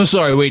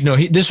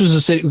 This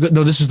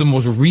was the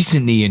most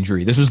recent knee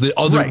injury. This was the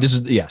other. Right. This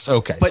is yes.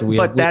 Okay,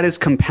 but that is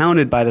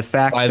compounded by the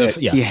fact that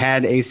he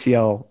had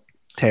ACL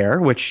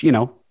tear, which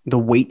the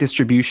weight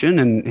distribution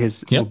and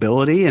his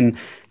mobility, and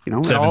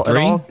it's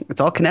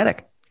all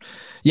kinetic.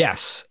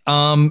 Yes.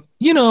 And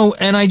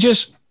I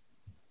just.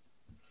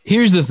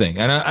 Here's the thing,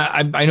 and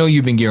I know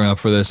you've been gearing up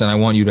for this, and I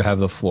want you to have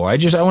the floor. I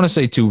want to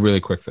say 2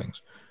 really quick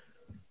things.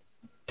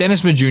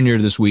 Dennis Smith Jr.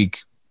 this week,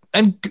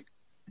 and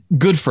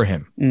good for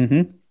him.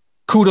 Mm-hmm.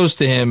 Kudos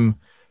to him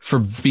for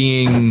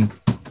being.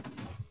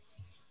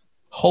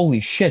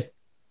 Holy shit!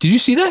 Did you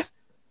see that?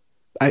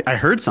 I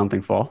heard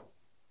something fall.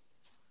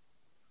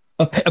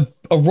 A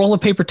roll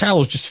of paper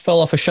towels just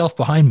fell off a shelf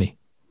behind me.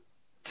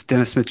 It's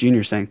Dennis Smith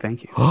Jr. saying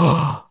thank you.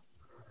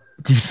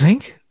 Do you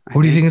think?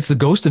 Or do you think it's the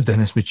ghost of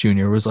Dennis Smith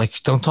Jr. was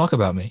like, don't talk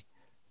about me?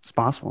 It's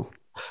possible.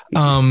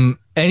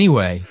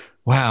 Anyway,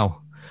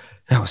 wow.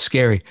 That was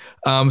scary.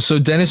 So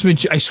Dennis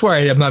Smith, I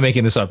swear I'm not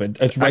making this up.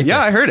 It's right there.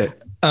 I heard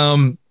it.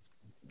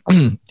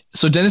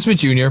 So Dennis Smith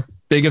Jr.,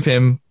 big of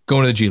him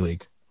going to the G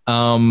League.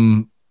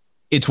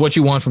 It's what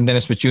you want from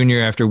Dennis Smith Jr.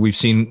 after we've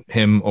seen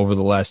him over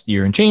the last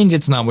year and change.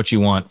 It's not what you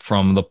want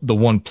from the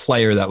one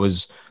player that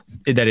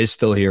is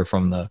still here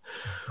from the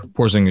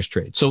Porzingis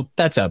trade. So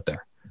that's out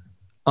there.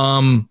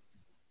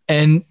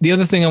 And the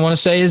other thing I want to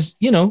say is,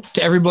 to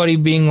everybody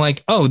being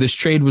like, oh, this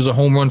trade was a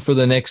home run for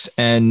the Knicks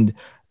and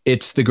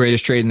it's the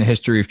greatest trade in the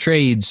history of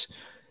trades.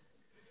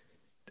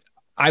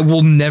 I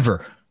will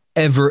never,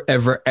 ever,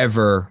 ever,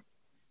 ever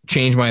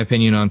change my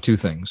opinion on 2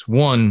 things.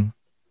 One,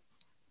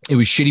 it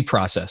was shitty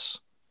process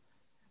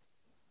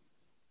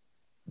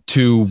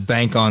to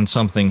bank on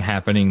something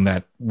happening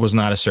that was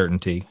not a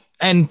certainty.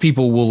 And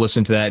people will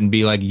listen to that and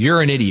be like,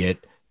 you're an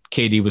idiot.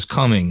 KD was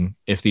coming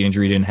if the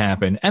injury didn't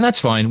happen. And that's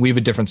fine. We have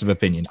a difference of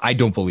opinion. I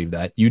don't believe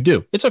that. You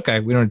do. It's okay.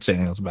 We don't have to say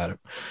anything else about it.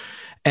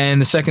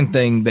 And the second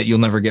thing that you'll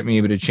never get me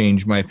able to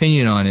change my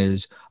opinion on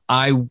is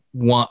I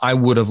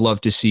would have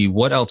loved to see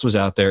what else was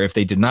out there if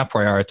they did not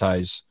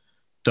prioritize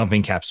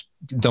dumping.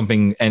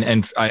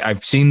 And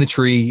I've seen the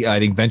tree. I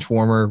think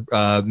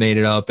Benchwarmer made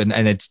it up and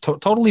it's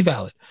totally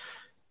valid.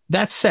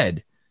 That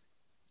said,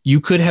 you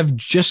could have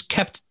just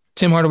kept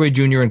Tim Hardaway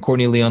Jr. and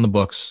Courtney Lee on the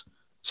books.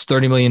 It's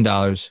 $30 million.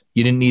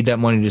 You didn't need that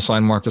money to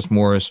sign Marcus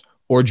Morris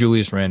or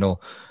Julius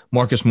Randle.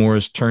 Marcus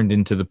Morris turned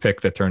into the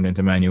pick that turned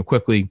into Manuel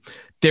quickly.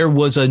 There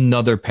was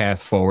another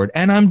path forward.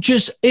 And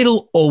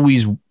it'll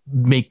always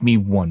make me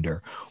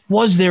wonder,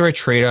 was there a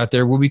trade out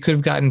there where we could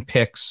have gotten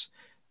picks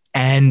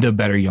and a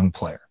better young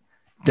player?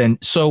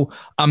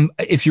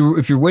 If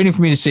you're waiting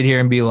for me to sit here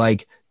and be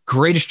like,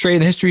 greatest trade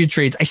in the history of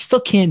trades, I still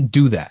can't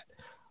do that.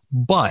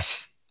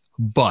 But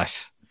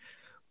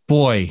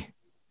boy,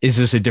 is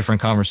this a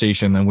different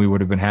conversation than we would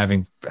have been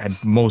having had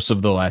most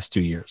of the last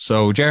 2 years.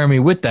 So, Jeremy,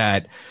 with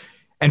that,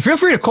 and feel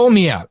free to call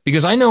me out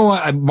because I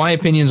know my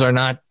opinions are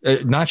not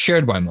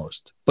shared by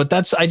most. But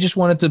I just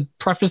wanted to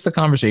preface the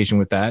conversation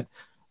with that,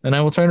 and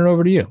I will turn it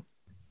over to you.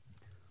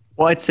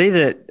 Well, I'd say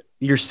that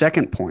your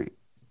second point,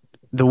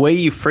 the way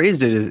you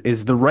phrased it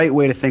is the right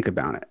way to think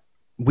about it.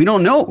 We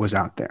don't know what was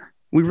out there.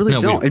 We really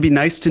don't. It'd be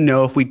nice to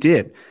know if we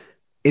did.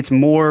 It's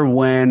more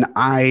when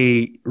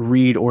I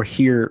read or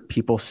hear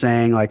people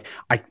saying like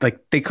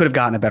they could have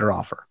gotten a better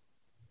offer.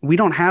 We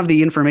don't have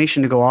the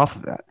information to go off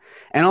of that.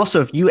 And also,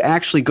 if you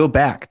actually go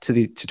back to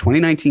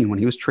 2019 when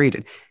he was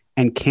traded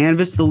and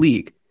canvass the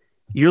league,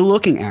 you're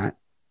looking at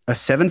a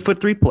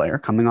 7'3" player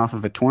coming off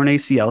of a torn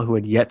ACL who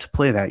had yet to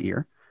play that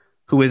year,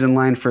 who is in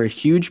line for a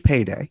huge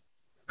payday,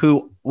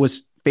 who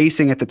was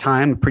facing at the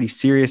time a pretty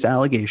serious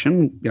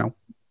allegation,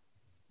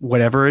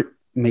 whatever it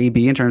may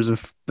be in terms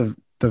of the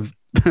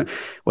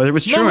whether it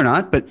was true or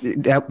not, but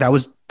that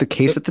was the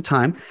case at the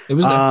time. It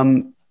was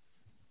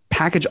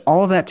package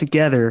all of that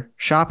together,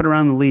 shop it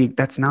around the league.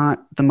 That's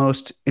not the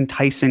most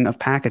enticing of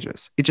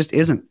packages. It just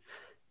isn't.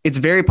 it's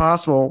very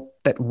possible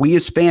that we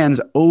as fans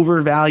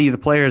overvalue the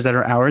players that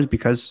are ours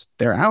because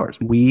they're ours.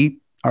 We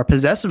are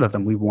possessive of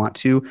them. We want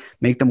to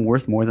make them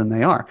worth more than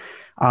they are.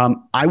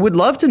 I would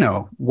love to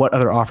know what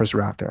other offers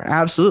are out there.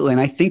 Absolutely.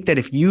 And I think that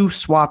if you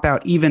swap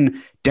out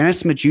even Dennis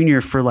Smith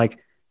Jr. for like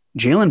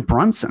Jalen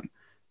Brunson,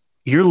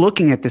 you're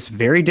looking at this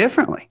very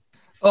differently.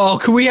 Oh,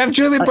 can we have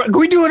Jalen? Can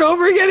we do it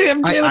over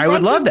again? I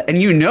would love that.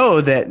 And you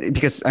know that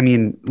because, I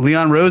mean,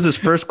 Leon Rose's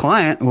first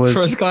client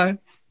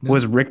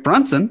was Rick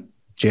Brunson,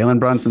 Jalen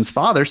Brunson's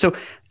father. So,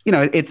 you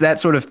know, it's that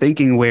sort of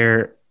thinking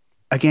where,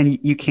 again,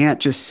 you can't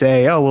just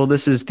say, oh, well,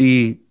 this is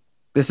the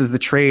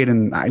trade.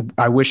 And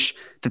I wish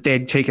that they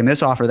had taken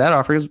this offer, that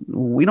offer, because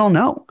we don't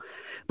know.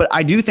 But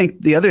I do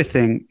think the other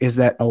thing is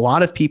that a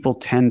lot of people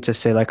tend to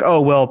say like,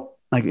 oh, well,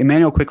 like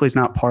Immanuel Quickley is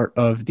not part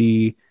of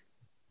the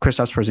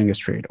Kristaps Porzingis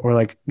trade, or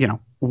like, you know,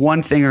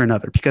 one thing or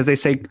another, because they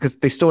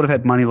still would have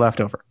had money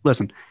left over.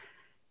 Listen,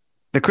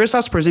 the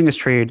Kristaps Porzingis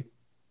trade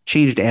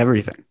changed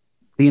everything.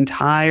 The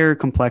entire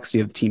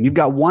complexity of the team. You've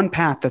got one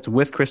path that's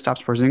with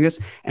Kristaps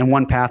Porzingis and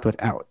one path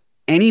without.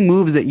 Any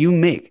moves that you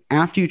make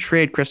after you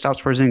trade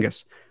Kristaps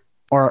Porzingis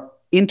are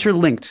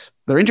interlinked.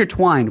 They're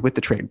intertwined with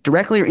the trade,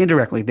 directly or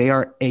indirectly. They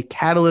are a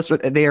catalyst, or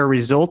they are a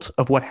result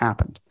of what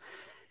happened.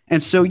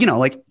 And so, you know,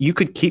 like you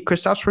could keep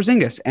Kristaps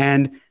Porzingis,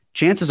 and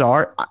chances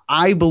are,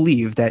 I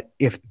believe that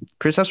if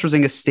Kristaps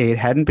Porzingis stayed,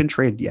 hadn't been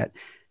traded yet,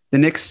 the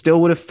Knicks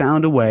still would have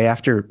found a way,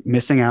 after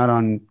missing out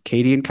on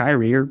KD and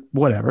Kyrie or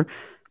whatever,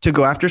 to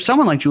go after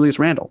someone like Julius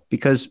Randle,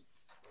 because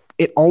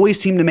it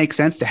always seemed to make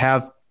sense to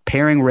have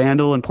pairing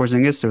Randle and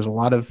Porzingis. There was a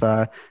lot of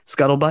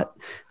scuttlebutt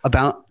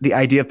about the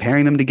idea of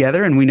pairing them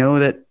together, and we know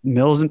that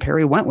Mills and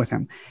Perry went with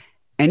him.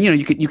 And, you know,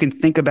 you can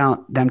think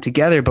about them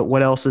together, but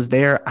what else is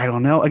there? I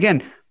don't know.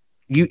 Again,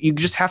 you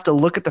just have to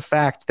look at the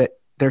fact that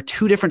there are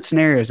two different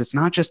scenarios. It's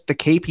not just the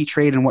KP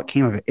trade and what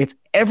came of it. It's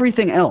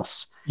everything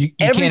else. You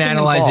can't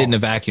analyze it in a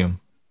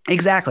vacuum.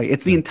 Exactly.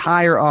 It's the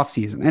entire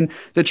offseason. And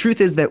the truth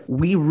is that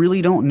we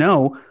really don't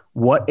know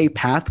what a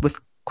path with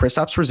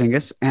Kristaps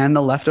Porzingis and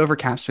the leftover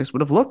cap space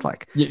would have looked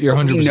like. You're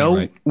 100%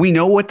 right. We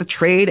know what the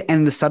trade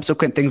and the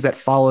subsequent things that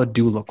followed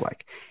do look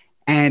like.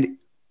 And,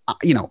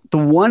 you know, the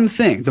one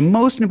thing, the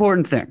most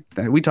important thing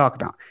that we talk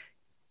about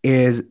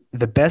is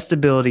the best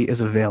ability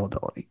is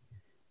availability.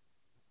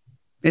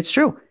 It's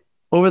true.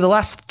 Over the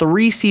last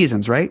 3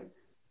 seasons, right?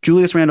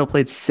 Julius Randle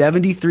played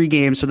 73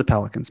 games for the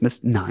Pelicans,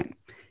 missed 9.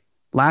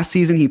 Last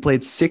season, he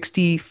played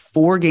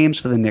 64 games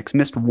for the Knicks,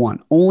 missed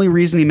 1. Only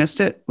reason he missed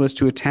it was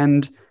to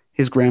attend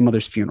his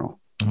grandmother's funeral.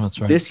 Oh, that's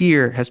right. This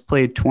year has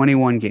played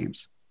 21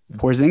 games.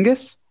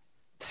 Porzingis,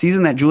 the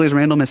season that Julius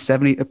Randle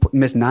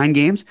missed 9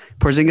 games,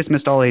 Porzingis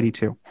missed all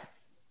 82.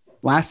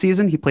 Last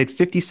season, he played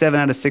 57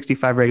 out of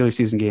 65 regular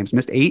season games,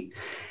 missed 8,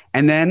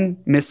 and then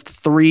missed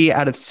 3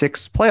 out of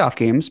 6 playoff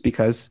games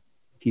because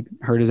he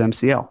hurt his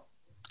MCL.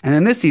 And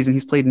then this season,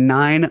 he's played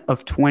 9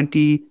 of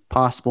 20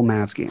 possible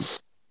Mavs games.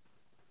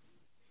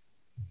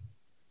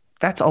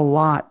 That's a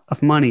lot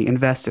of money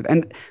invested.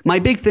 And my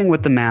big thing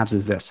with the Mavs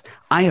is this.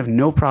 I have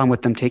no problem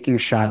with them taking a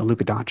shot at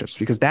Luka Doncic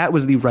because that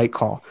was the right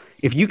call.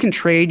 If you can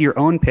trade your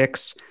own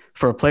picks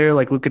for a player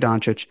like Luka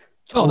Doncic,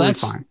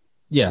 that's fine.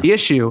 Yeah. The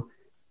issue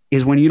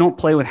is when you don't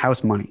play with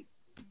house money,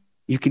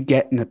 you could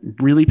get in a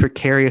really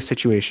precarious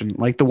situation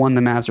like the one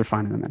the Mavs are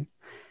finding them in.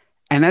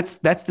 And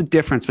that's the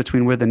difference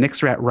between where the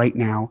Knicks are at right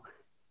now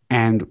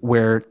and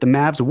where the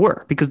Mavs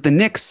were, because the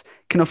Knicks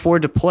can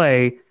afford to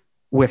play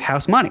with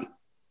house money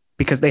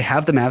because they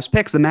have the Mavs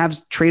picks. The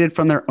Mavs traded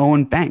from their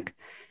own bank.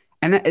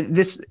 And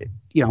this,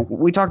 you know,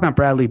 we talked about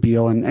Bradley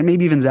Beal and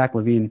maybe even Zach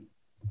LaVine,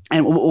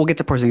 and we'll get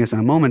to Porzingis in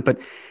a moment.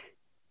 But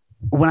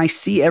when I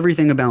see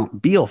everything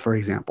about Beal, for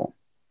example,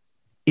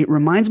 it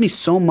reminds me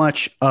so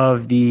much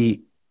of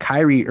the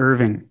Kyrie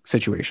Irving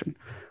situation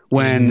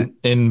when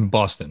in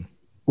Boston.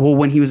 Well,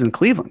 when he was in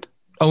Cleveland.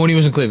 Oh, when he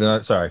was in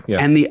Cleveland. Sorry. Yeah.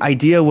 And the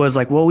idea was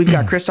like, well, we've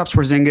got Kristaps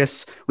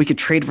Porzingis. We could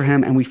trade for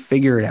him and we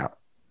figure it out.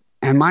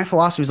 And my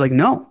philosophy is like,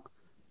 no,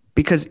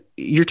 because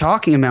you're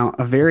talking about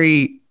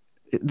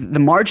the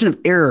margin of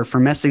error for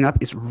messing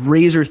up is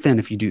razor thin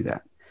if you do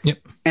that. Yep.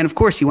 And of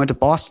course he went to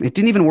Boston. It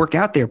didn't even work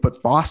out there,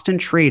 but Boston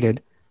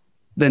traded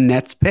the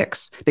Nets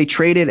picks. They didn't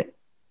trade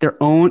their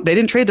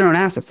own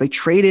assets. They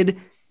traded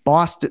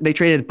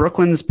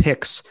Brooklyn's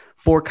picks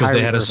for Kyrie. Because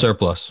they had Irving. A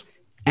surplus.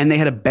 And they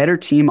had a better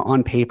team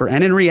on paper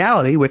and in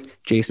reality with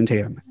Jason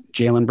Tatum,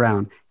 Jaylen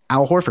Brown,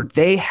 Al Horford.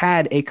 They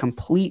had a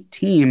complete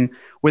team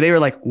where they were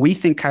like, we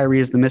think Kyrie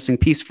is the missing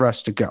piece for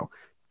us to go.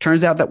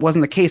 Turns out that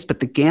wasn't the case,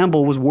 but the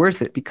gamble was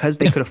worth it because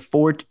they could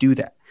afford to do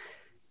that.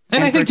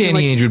 And I think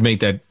Danny Ainge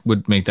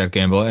would make that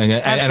gamble. And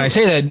I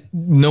say that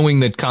knowing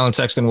that Colin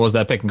Sexton was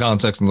that pick, and Colin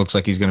Sexton looks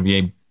like he's going to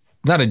be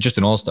just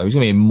an all-star. He's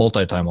going to be a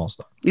multi-time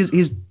all-star.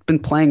 He's been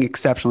playing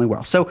exceptionally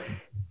well. So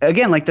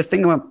again, like the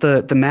thing about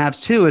the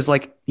Mavs too is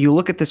like you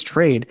look at this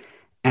trade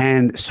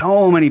and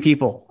so many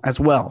people as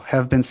well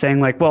have been saying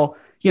like, well,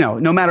 you know,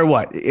 no matter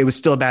what, it was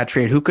still a bad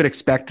trade. Who could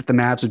expect that the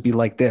Mavs would be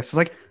like this? It's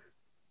like,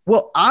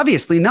 well,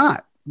 obviously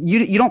not.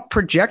 You don't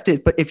project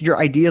it, but if your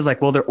idea is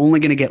like, well, they're only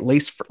going to get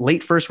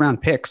late first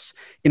round picks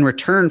in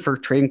return for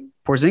trading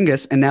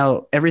Porzingis and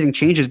now everything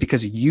changes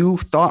because you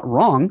thought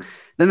wrong,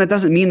 then that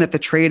doesn't mean that the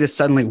trade is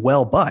suddenly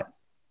but.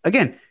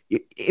 Again,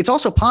 it's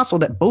also possible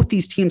that both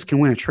these teams can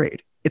win a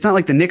trade. It's not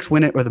like the Knicks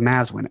win it or the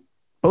Mavs win it.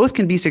 Both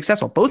can be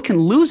successful. Both can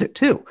lose it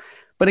too.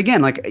 But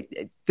again,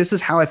 like this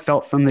is how I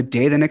felt from the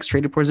day the Knicks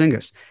traded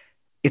Porzingis.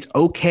 It's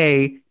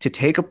okay to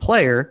take a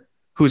player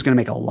who's going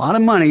to make a lot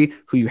of money,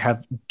 who you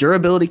have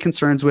durability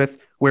concerns with,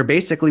 where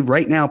basically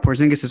right now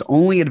Porzingis'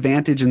 only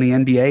advantage in the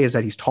NBA is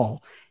that he's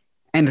tall.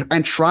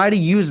 And try to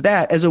use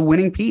that as a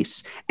winning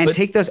piece and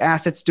take those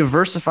assets,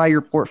 diversify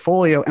your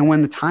portfolio. And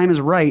when the time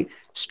is right,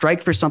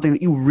 strike for something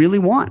that you really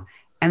want.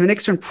 And the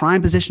Knicks are in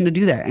prime position to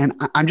do that. And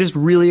I'm just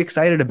really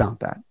excited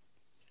about that.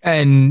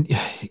 And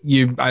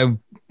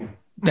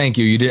thank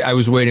you. You did. I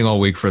was waiting all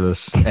week for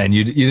this and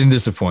you didn't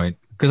disappoint,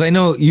 because I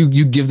know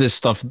you give this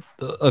stuff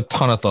a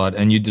ton of thought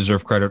and you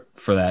deserve credit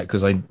for that.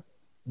 Cause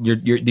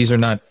these are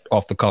not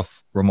off the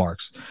cuff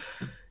remarks.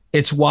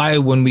 It's why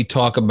when we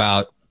talk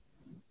about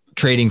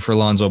trading for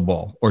Lonzo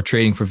Ball or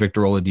trading for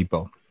Victor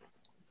Oladipo,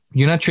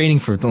 you're not trading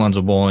for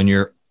Lonzo Ball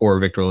or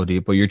Victor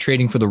Oladipo. You're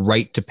trading for the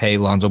right to pay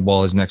Lonzo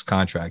Ball his next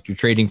contract. You're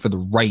trading for the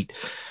right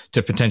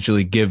to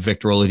potentially give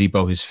Victor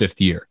Oladipo his 5th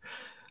year.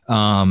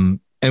 And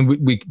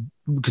we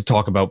could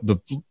talk about the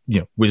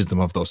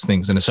wisdom of those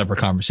things in a separate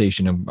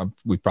conversation, and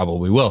we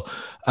probably will.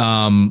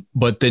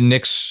 But the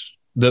Knicks,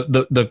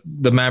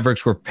 the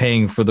Mavericks were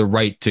paying for the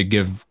right to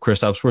give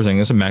Kristaps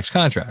Porzingis a max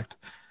contract.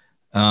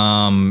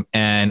 And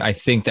I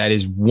think that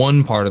is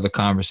one part of the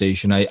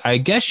conversation. I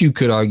guess you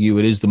could argue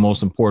it is the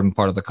most important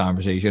part of the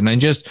conversation.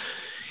 And just,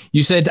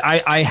 you said,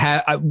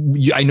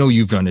 I know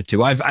you've done it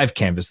too. I've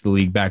canvassed the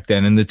league back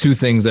then. And the two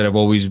things that have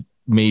always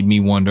made me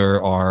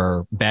wonder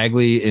are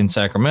Bagley in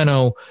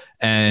Sacramento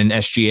and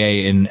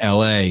SGA in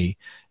LA.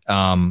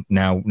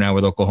 Now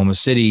with Oklahoma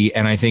City.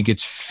 And I think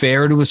it's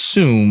fair to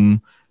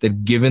assume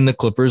that given the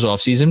Clippers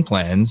offseason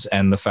plans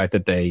and the fact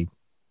that they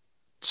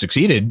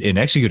succeeded in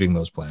executing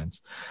those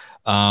plans,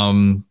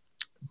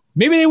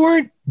 maybe they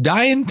weren't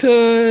dying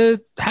to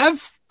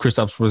have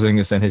Kristaps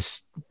Porzingis and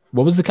his,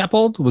 what was the cap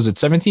hold? Was it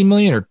 17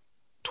 million or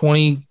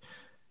 20?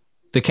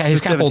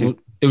 His cap hold,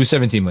 it was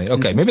 17 million.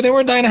 Okay. Maybe they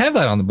weren't dying to have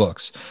that on the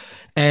books.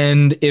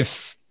 And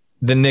if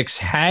the Knicks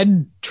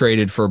had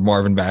traded for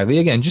Marvin Bagley,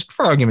 again, just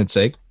for argument's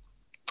sake,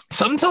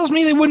 something tells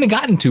me they wouldn't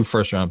have gotten 2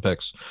 first-round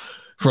picks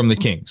from the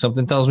Kings.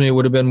 Something tells me it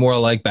would have been more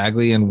like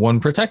Bagley and 1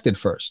 protected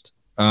first.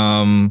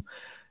 And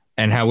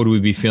how would we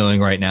be feeling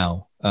right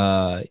now?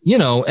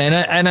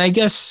 And I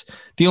guess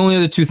the only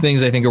other 2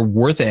 things I think are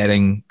worth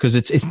adding, because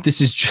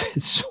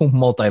it's so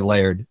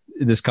multi-layered,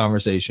 this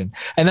conversation,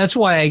 and that's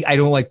why I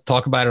don't like to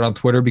talk about it on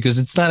Twitter, because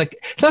it's not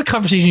a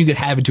conversation you could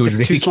have into it.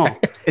 It's too small.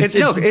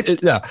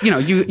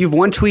 You've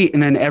one tweet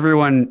and then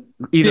everyone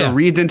either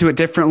reads into it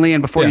differently,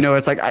 and before you know,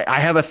 it's like I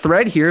have a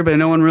thread here, but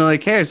no one really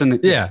cares, and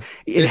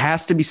it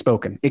has to be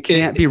spoken. It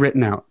can't be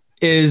written out.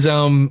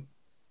 And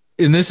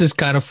this is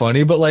kind of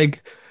funny, but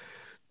like,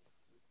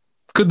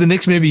 could the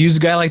Knicks maybe use a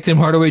guy like Tim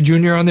Hardaway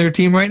Jr. on their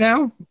team right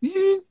now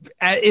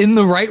in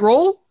the right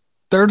role,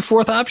 3rd,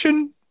 4th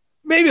option?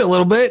 Maybe a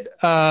little bit.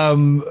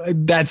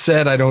 That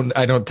said, I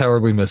don't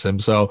terribly miss him.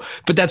 So,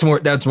 but that's more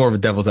of a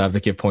devil's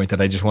advocate point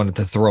that I just wanted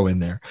to throw in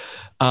there.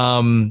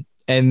 And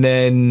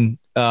then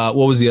what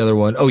was the other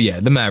one? Oh yeah,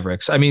 the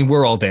Mavericks. I mean,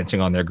 we're all dancing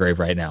on their grave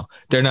right now.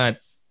 They're not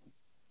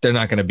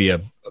going to be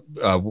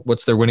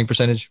what's their winning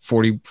percentage?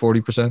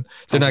 40%.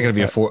 They're not going to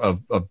be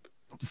a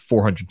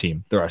 400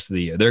 team the rest of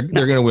the year. They're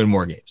going to win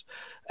more games,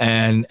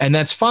 and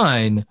that's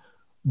fine.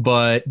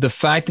 But the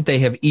fact that they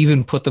have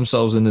even put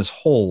themselves in this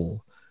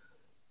hole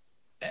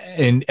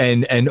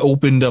and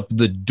opened up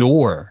the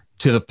door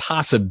to the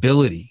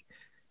possibility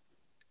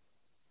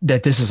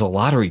that this is a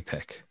lottery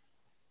pick,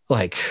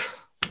 like,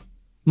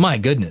 my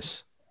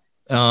goodness,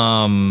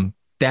 that's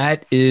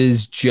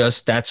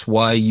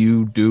why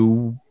you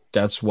do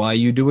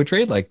a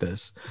trade like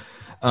this.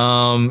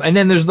 And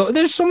then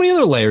there's so many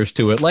other layers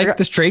to it. Like,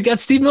 this trade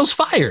got Steve Mills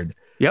fired.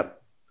 Yep.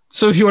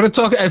 So if you want to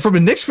talk from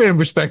a Knicks fan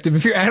perspective,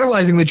 if you're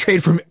analyzing the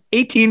trade from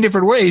 18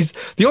 different ways,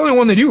 the only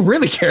one that you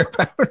really care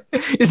about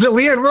is that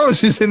Leon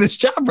Rose is in this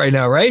job right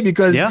now, right?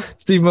 Because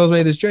Steve Mills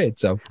made this trade.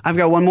 So I've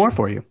got one more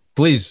for you.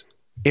 Please.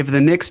 If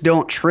the Knicks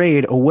don't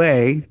trade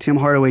away Tim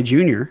Hardaway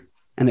Jr.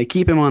 and they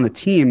keep him on the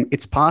team,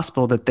 it's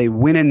possible that they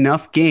win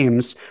enough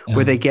games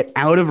where they get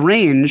out of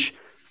range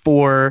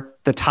for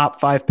the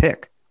top 5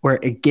 pick, or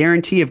a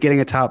guarantee of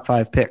getting a top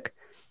 5 pick.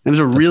 There was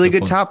a really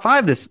good top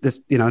 5 this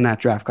in that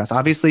draft class.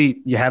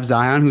 Obviously, you have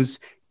Zion, who's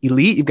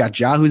elite. You've got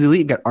Ja, who's elite.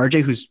 You've got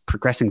RJ, who's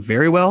progressing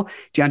very well.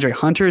 DeAndre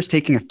Hunter is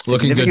taking a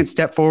significant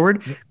step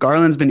forward.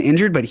 Garland's been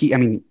injured, but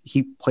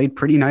he played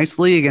pretty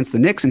nicely against the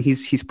Knicks, and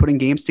he's putting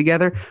games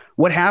together.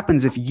 What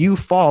happens if you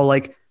fall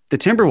like the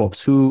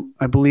Timberwolves,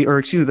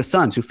 the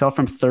Suns, who fell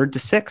from 3rd to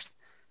 6th,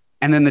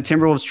 and then the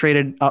Timberwolves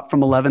traded up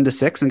from 11 to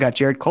 6 and got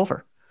Jarrett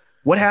Culver?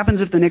 What happens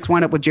if the Knicks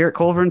wind up with Jarrett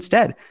Culver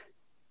instead?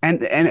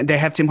 And they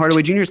have Tim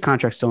Hardaway Jr.'s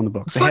contract still in the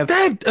books. Fuck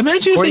that.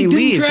 Imagine if they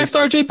didn't draft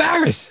RJ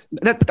Barrett.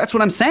 That's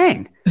what I'm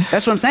saying.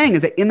 That's what I'm saying,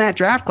 is that in that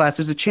draft class,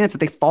 there's a chance that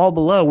they fall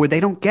below where they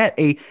don't get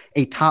a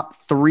top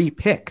 3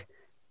 pick.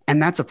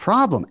 And that's a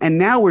problem. And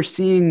now we're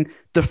seeing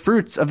the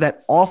fruits of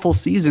that awful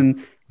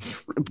season,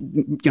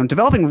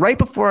 developing right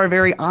before our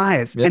very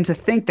eyes. Yep. And to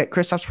think that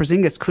Kristaps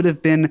Porzingis could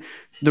have been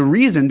the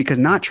reason, because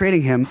not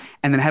trading him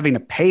and then having to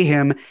pay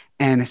him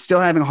and still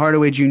having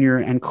Hardaway Jr.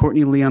 and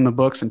Courtney Lee on the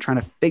books and trying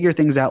to figure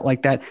things out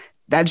like that,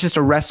 that's just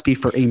a recipe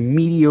for a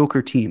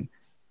mediocre team.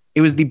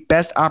 It was the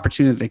best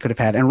opportunity that they could have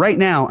had. And right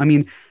now, I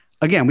mean,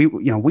 again, we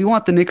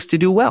want the Knicks to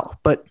do well,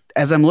 but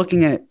as I'm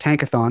looking at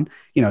Tankathon,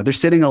 they're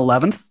sitting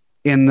 11th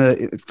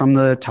from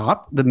the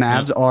top. The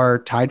Mavs are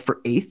tied for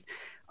 8th.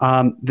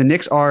 The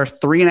Knicks are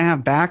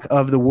 3.5 back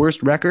of the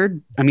worst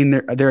record. I mean,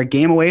 they're a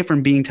game away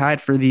from being tied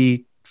for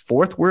the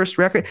 4th worst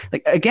record.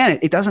 Like, again,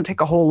 it doesn't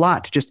take a whole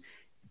lot to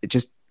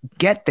just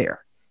get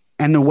there.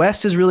 And the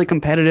West is really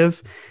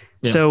competitive.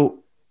 Yeah.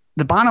 So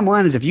the bottom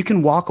line is, if you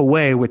can walk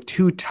away with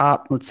 2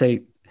 top, let's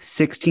say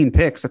 16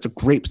 picks, that's a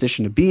great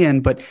position to be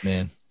in. But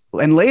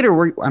and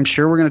later, I'm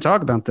sure we're going to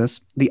talk about this.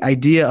 The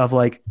idea of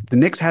like the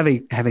Knicks have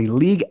a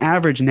league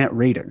average net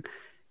rating.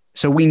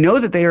 So we know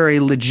that they are a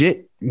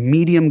legit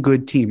medium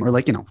good team,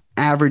 or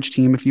average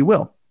team, if you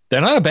will.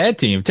 They're not a bad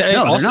team.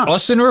 No,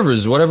 Austin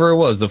Rivers, whatever it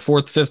was, the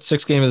 4th, 5th,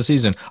 6th game of the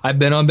season. I've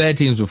been on bad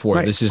teams before.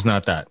 Right. This is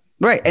not that.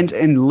 Right.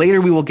 And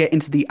later we will get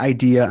into the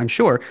idea, I'm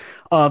sure,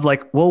 of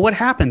like, well, what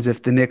happens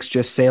if the Knicks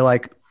just say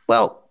like,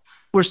 well,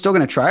 we're still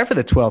going to try for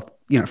the 12th,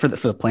 for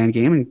the play-in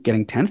game and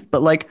getting 10th.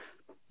 But like,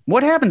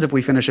 what happens if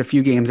we finish a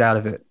few games out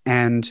of it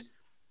and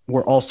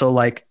we're also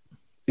like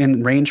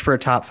in range for a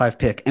top 5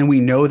 pick, and we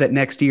know that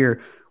next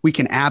year we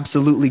can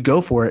absolutely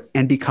go for it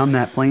and become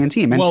that play-in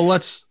team? And well,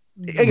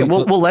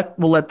 we'll let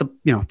the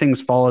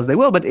things fall as they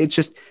will. But it's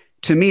just,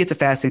 to me, it's a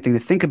fascinating thing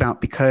to think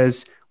about,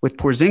 because with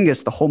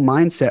Porzingis, the whole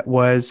mindset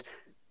was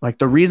like,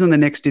 the reason the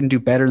Knicks didn't do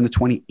better in the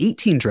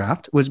 2018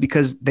 draft was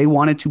because they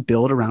wanted to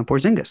build around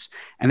Porzingis,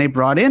 and they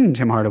brought in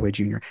Tim Hardaway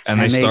Jr.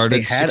 And they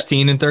started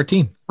 16 and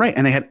 13. Right.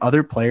 And they had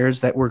other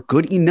players that were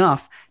good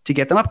enough to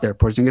get them up there.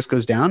 Porzingis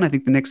goes down. I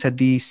think the Knicks had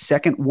the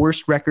 2nd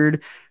worst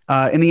record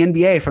in the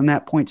NBA from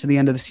that point to the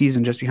end of the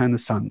season, just behind the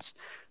Suns.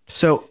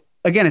 So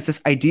again, it's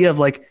this idea of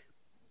like,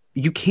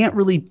 you can't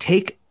really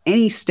take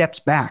any steps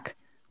back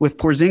with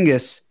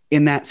Porzingis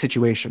in that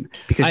situation,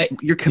 because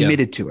you're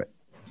committed to it.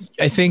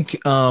 I think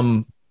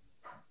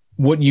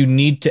what you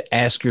need to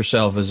ask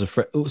yourself as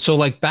so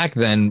like back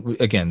then,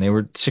 again, they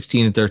were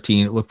 16 and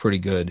 13. It looked pretty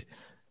good.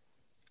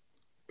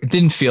 It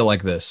didn't feel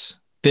like this.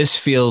 This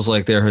feels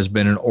like there has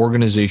been an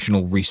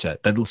organizational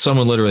reset, that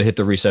someone literally hit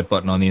the reset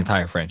button on the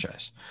entire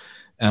franchise,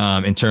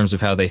 in terms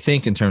of how they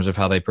think, in terms of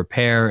how they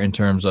prepare, in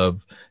terms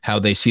of how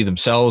they see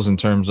themselves, in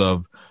terms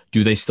of,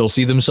 do they still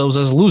see themselves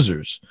as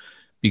losers?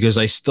 Because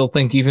I still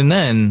think even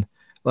then,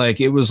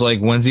 like, it was like,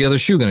 when's the other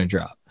shoe going to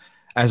drop?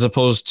 As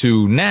opposed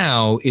to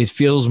now, it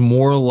feels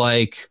more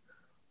like,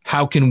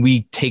 how can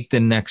we take the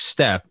next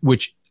step,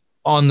 which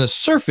on the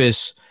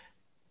surface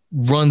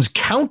runs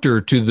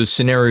counter to the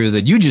scenario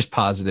that you just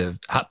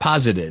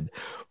posited.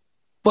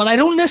 But I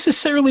don't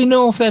necessarily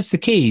know if that's the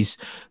case.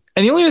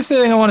 And the only other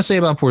thing I want to say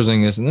about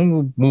Porzingis, and then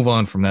we'll move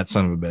on from that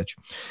son of a bitch,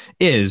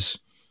 is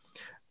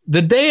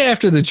the day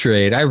after the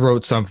trade, I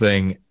wrote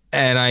something,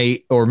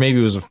 or maybe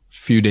it was a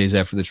few days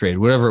after the trade,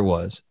 whatever it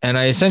was. And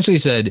I essentially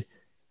said,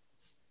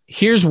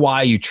 here's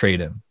why you trade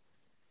him.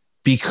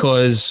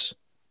 Because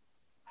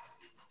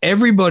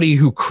everybody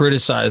who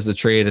criticized the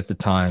trade at the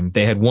time,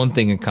 they had one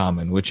thing in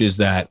common, which is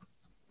that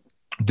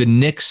the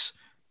Knicks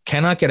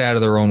cannot get out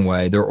of their own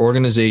way. Their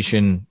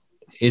organization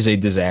is a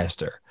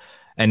disaster.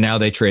 And now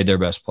they trade their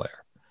best player.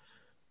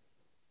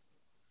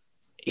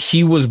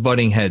 He was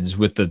butting heads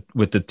with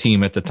the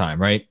team at the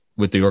time, right?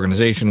 With the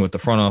organization, with the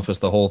front office,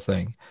 the whole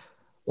thing.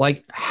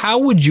 Like, how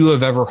would you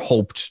have ever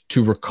hoped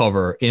to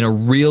recover in a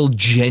real,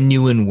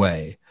 genuine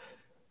way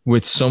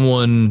with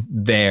someone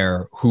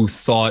there who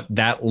thought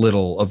that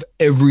little of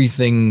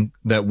everything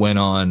that went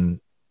on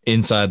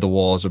inside the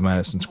walls of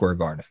Madison Square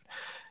Garden?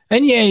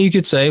 And yeah, you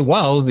could say,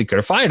 well, they could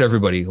have fired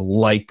everybody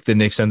like the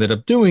Knicks ended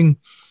up doing.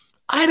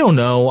 I don't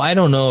know. I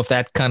don't know if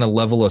that kind of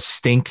level of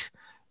stink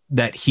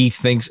that he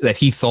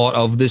thought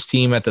of this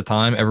team at the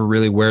time ever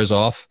really wears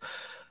off.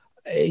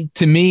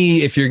 To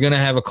me, if you're going to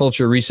have a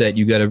culture reset,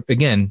 you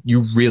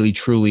really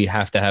truly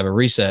have to have a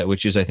reset,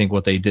 which is, I think,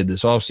 what they did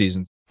this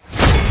offseason.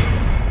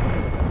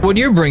 What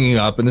you're bringing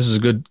up, and this is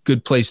a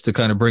good place to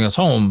kind of bring us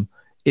home,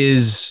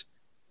 is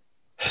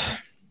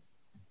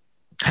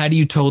how do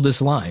you toe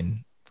this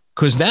line?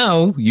 Because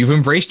now you've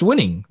embraced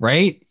winning,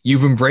 right?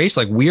 You've embraced,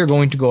 like, we are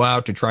going to go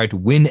out to try to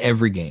win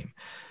every game.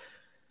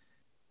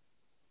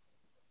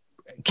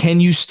 Can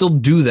you still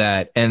do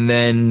that? And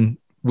then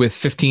with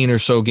 15 or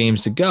so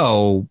games to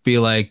go, be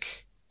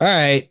like, all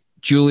right,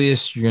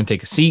 Julius, you're going to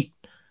take a seat.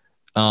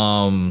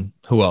 Who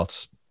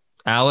else?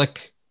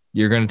 Alec,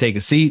 you're going to take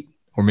a seat,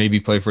 or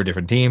maybe play for a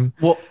different team.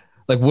 Well,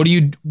 like, what do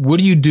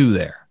you do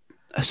there?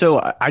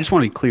 So I just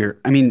want to be clear.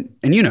 I mean,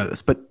 and you know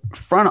this, but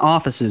front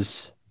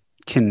offices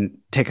can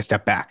take a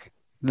step back.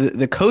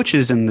 The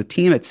coaches and the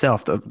team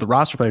itself, the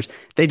roster players,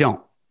 they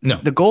don't. No.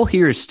 The goal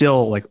here is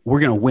still like, we're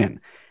going to win.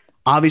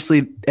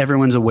 Obviously,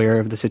 everyone's aware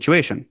of the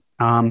situation.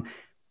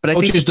 But I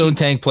coaches think don't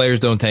tank, players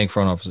don't tank,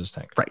 front offices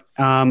tank. Right.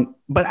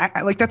 But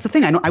I like, that's the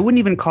thing. I wouldn't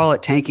even call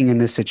it tanking in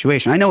this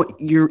situation. I know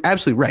you're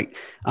absolutely right.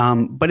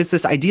 But it's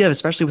this idea of,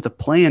 especially with the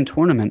play-in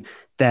tournament,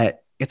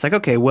 that it's like,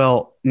 okay,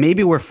 well,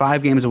 maybe we're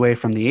 5 games away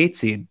from the 8th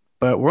seed,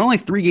 but we're only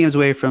 3 games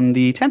away from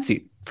the 10th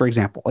seed, for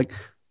example. Like,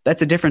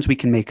 that's a difference we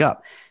can make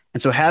up.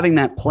 And so having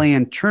that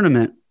play-in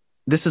tournament,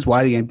 this is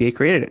why the NBA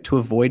created it, to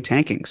avoid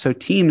tanking. So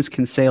teams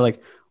can say,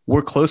 like,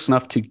 we're close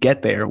enough to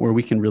get there where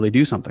we can really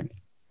do something.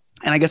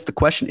 And I guess the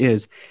question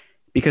is,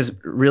 because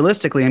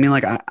realistically, I mean,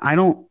 like, I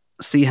don't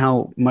see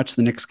how much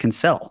the Knicks can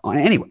sell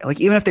anyway. Like,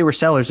 even if they were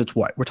sellers, it's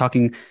what we're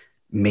talking,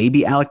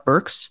 maybe Alec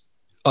Burks,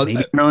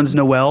 maybe Nerlens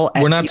Noel.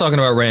 We're not talking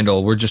about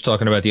Randall. We're just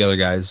talking about the other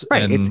guys.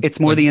 Right. And it's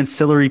more the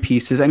ancillary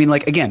pieces. I mean,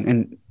 like, again,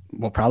 and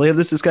we'll probably have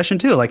this discussion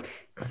too. Like,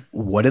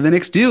 what do the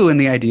Knicks do in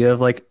the idea of,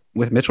 like,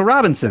 with Mitchell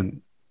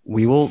Robinson?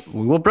 We will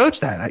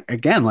broach that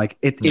again. Like,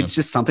 it's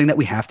just something that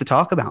we have to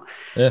talk about.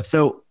 Yeah.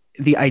 So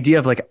the idea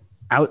of, like,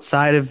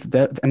 outside of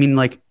that, I mean,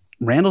 like,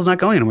 Randall's not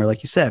going anywhere,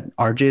 like you said.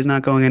 RJ is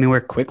not going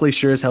anywhere. Quickly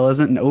sure as hell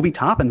isn't, and Obi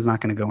Toppin's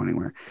not going to go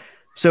anywhere.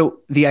 So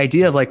the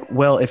idea of, like,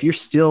 well, if you're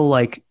still,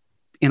 like,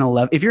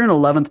 if you're in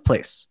 11th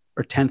place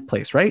or 10th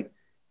place, right?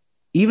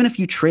 Even if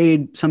you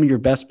trade some of your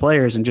best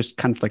players and just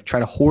kind of, like, try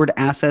to hoard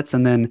assets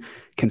and then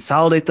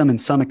consolidate them in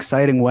some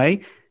exciting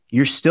way,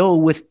 you're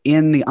still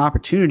within the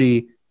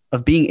opportunity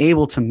of being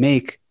able to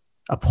make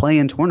a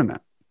play-in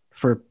tournament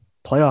for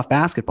playoff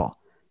basketball.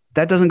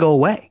 That doesn't go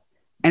away.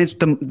 And it's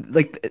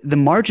the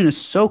margin is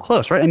so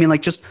close, right? I mean,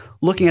 like, just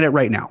looking at it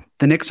right now,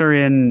 the Knicks are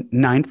in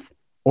 9th,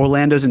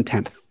 Orlando's in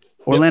 10th.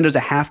 Orlando's a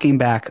half game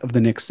back of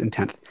the Knicks in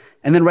 10th.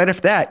 And then right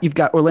after that, you've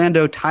got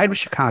Orlando tied with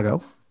Chicago.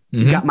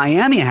 Mm-hmm. You've got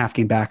Miami a half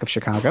game back of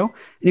Chicago. And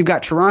you've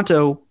got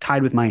Toronto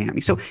tied with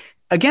Miami. So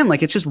again,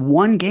 like, it's just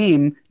one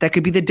game that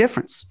could be the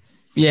difference.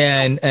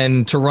 Yeah.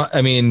 And Toronto,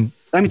 I mean,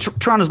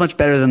 Toronto's much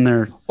better than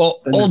their.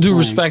 Well, all due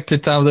respect to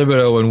Tom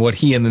Thibodeau and what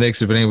he and the Knicks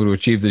have been able to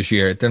achieve this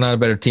year, they're not a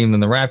better team than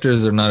the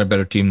Raptors. They're not a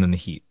better team than the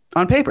Heat.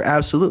 On paper,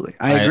 absolutely,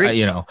 I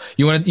agree.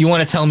 You want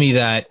to tell me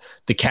that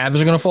the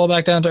Cavs are going to fall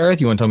back down to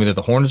earth? You want to tell me that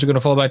the Hornets are going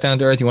to fall back down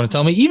to earth? You want to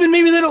tell me even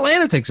maybe that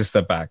Atlanta takes a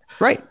step back?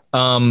 Right.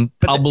 But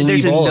I'll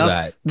believe all of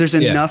that. There's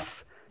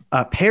enough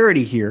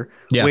parity here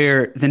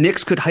where the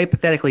Knicks could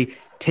hypothetically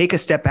take a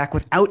step back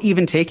without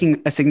even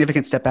taking a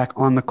significant step back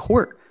on the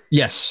court.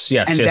 Yes.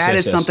 And that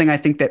is something I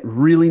think that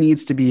really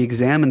needs to be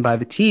examined by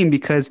the team,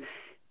 because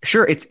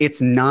sure,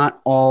 it's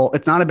not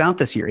about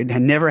this year. It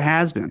never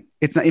has been.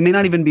 It may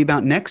not even be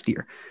about next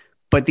year.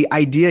 But the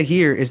idea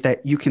here is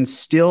that you can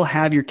still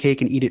have your cake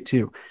and eat it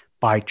too,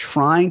 by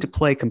trying to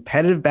play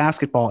competitive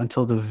basketball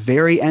until the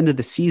very end of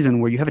the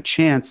season, where you have a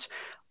chance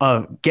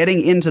of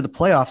getting into the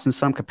playoffs in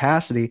some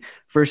capacity,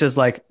 versus,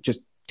 like, just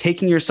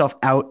taking yourself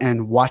out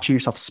and watching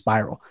yourself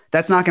spiral.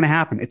 That's not going to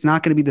happen. It's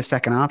not going to be the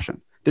second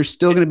option. They're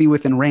still going to be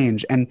within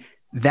range. And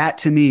that,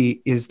 to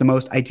me, is the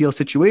most ideal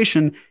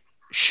situation,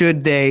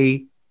 should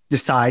they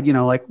decide,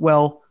 like,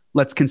 well,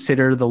 let's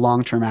consider the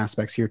long-term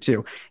aspects here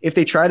too. If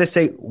they try to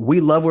say,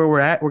 we love where we're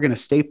at, we're going to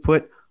stay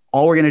put,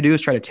 all we're going to do is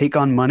try to take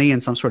on money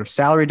and some sort of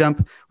salary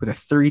dump with a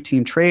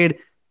 3-team trade,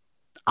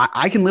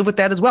 I can live with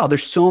that as well.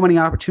 There's so many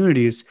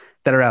opportunities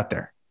that are out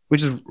there,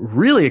 which is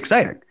really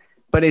exciting.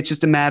 But it's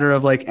just a matter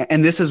of, like,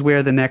 and this is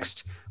where the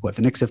Knicks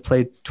have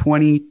played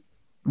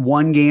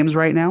 21 games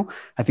right now.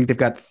 I think they've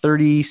got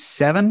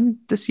 37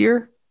 this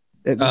year.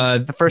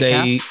 The first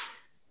half.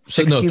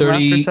 16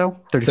 left or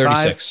so?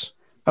 36.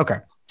 Okay.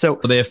 So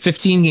they have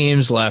 15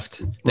 games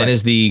left. That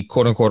is the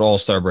quote unquote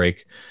all-star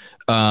break.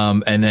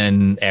 And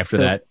then after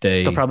that,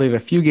 they'll probably have a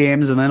few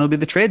games, and then it'll be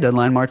the trade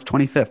deadline, March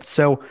 25th.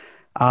 So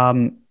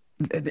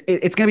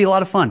it's going to be a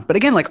lot of fun. But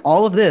again, like,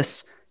 all of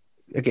this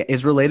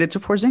is related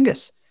to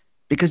Porzingis,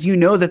 because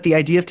that the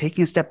idea of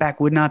taking a step back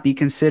would not be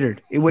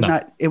considered. It would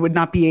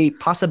not be a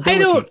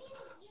possibility.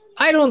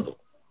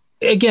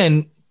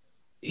 Again,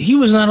 he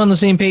was not on the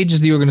same page as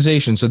the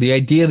organization. So the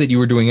idea that you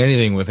were doing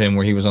anything with him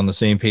where he was on the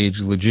same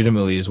page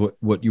legitimately is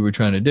what you were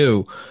trying to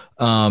do.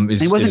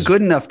 He wasn't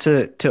good enough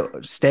to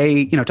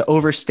stay, to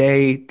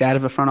overstay that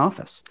of a front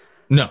office.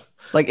 No.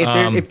 Like,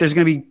 if there's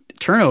going to be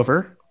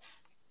turnover,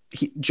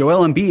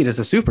 Joel Embiid is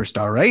a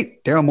superstar,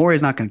 right? Daryl Morey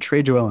is not going to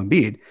trade Joel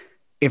Embiid.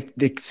 If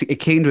it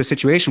came to a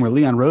situation where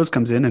Leon Rose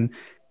comes in and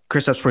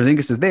Kristaps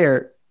Porzingis is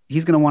there,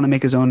 he's going to want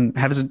to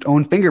have his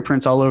own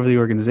fingerprints all over the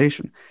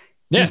organization.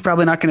 Yeah. He's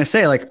probably not going to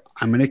say, like,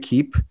 I'm going to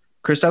keep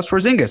Kristaps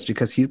Porzingis,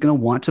 because he's going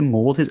to want to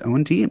mold his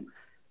own team.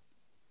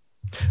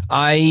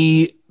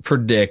 I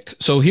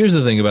predict. So here's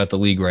the thing about the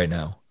league right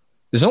now.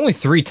 There's only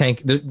 3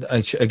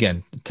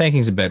 again,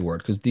 tanking's a bad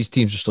word, because these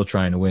teams are still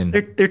trying to win.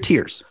 They're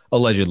tiers.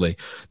 Allegedly.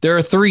 There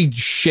are 3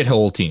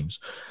 shithole teams.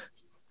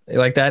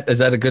 Like that? Is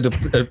that a good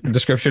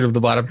description of the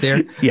bottom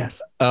tier?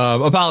 Yes.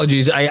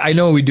 Apologies. I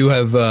know we do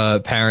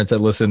have parents that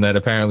listen that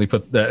apparently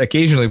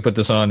occasionally put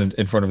this on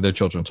in front of their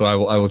children. So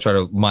I will try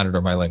to monitor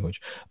my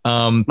language.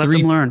 Let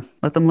them learn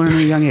at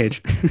a young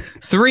age.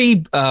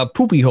 3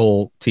 poopy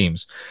hole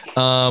teams: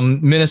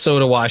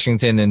 Minnesota,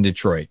 Washington, and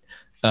Detroit.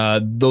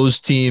 Those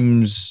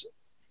teams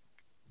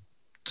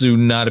do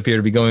not appear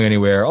to be going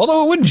anywhere.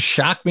 Although it wouldn't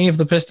shock me if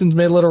the Pistons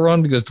made a little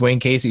run because Dwayne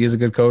Casey is a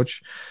good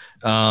coach.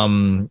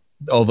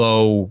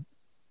 Although,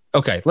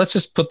 okay, let's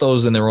just put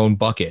those in their own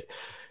bucket.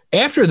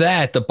 After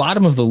that, the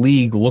bottom of the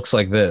league looks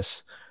like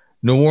this: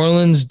 New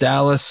Orleans,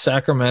 Dallas,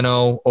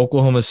 Sacramento,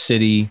 Oklahoma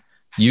City,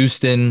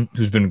 Houston,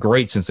 who's been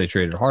great since they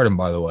traded Harden,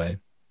 by the way,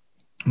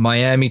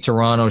 Miami,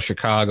 Toronto,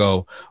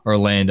 Chicago,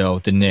 Orlando,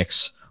 the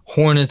Knicks,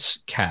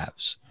 Hornets,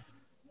 Cavs.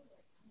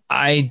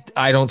 I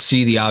don't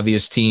see the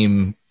obvious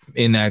team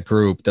in that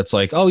group that's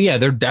like, oh yeah,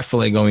 they're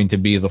definitely going to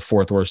be the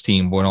fourth worst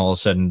team when all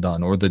is said and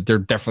done, or that they're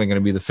definitely going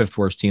to be the fifth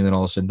worst team when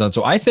all is said and done.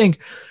 So I think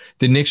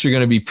the Knicks are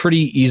going to be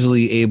pretty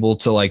easily able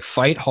to like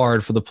fight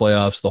hard for the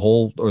playoffs,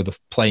 or the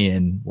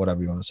play-in,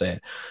 whatever you want to say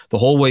it, the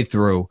whole way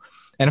through.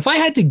 And if I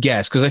had to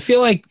guess, because I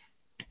feel like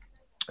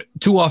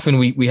too often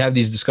we have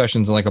these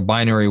discussions in like a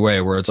binary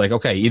way where it's like,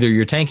 okay, either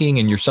you're tanking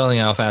and you're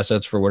selling off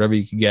assets for whatever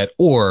you can get,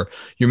 or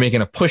you're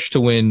making a push to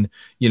win,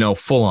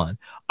 full on.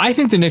 I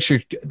think the Knicks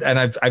are, and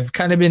I've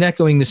kind of been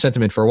echoing the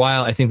sentiment for a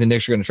while. I think the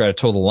Knicks are going to try to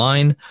toe the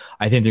line.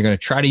 I think they're going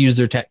to try to use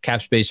their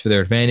cap space for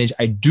their advantage.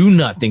 I do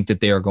not think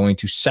that they are going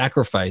to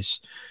sacrifice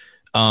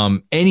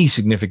any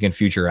significant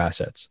future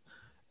assets.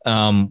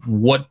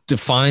 What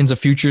defines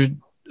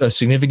a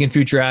significant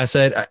future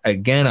asset?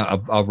 Again,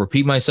 I'll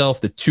repeat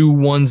myself. The two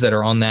ones that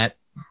are on that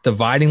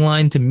dividing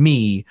line to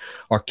me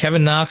are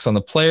Kevin Knox on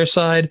the player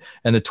side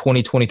and the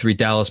 2023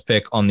 Dallas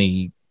pick on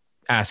the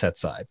asset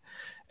side.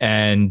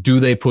 And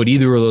do they put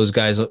either of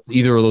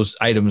those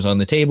items on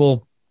the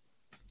table?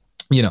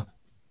 I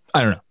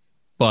don't know.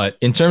 But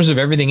in terms of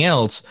everything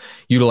else,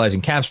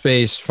 utilizing cap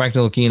space, Frank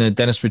Ntilikina,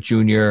 Dennis Smith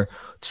Jr.,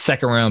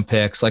 second round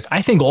picks, like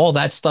I think all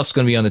that stuff's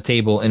going to be on the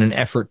table in an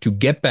effort to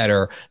get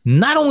better,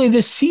 not only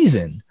this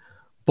season,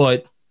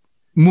 but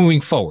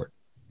moving forward,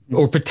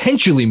 or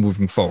potentially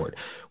moving forward,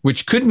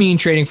 which could mean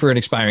trading for an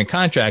expiring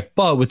contract,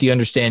 but with the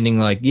understanding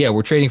like, yeah,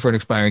 we're trading for an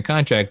expiring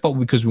contract, but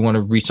because we want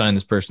to re-sign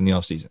this person in the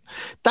offseason.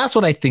 That's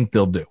what I think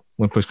they'll do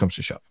when push comes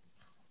to shove.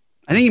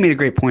 I think you made a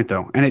great point,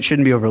 though, and it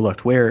shouldn't be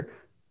overlooked, where,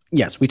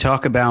 yes, we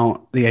talk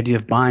about the idea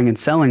of buying and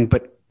selling,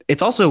 but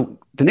it's also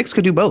the Knicks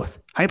could do both,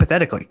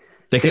 hypothetically.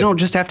 They don't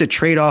just have to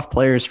trade off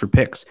players for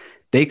picks.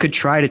 They could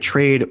try to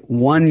trade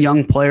one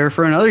young player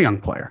for another young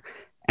player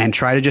and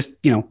try to just,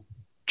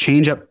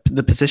 change up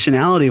the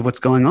positionality of what's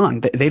going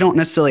on. They don't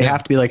necessarily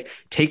have to be like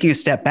taking a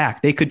step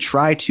back. They could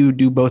try to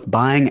do both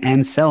buying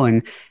and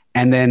selling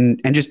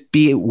and just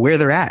be where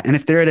they're at. And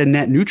if they're at a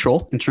net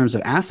neutral in terms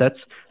of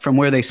assets from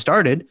where they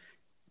started,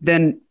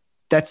 then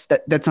that's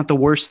not the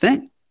worst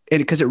thing,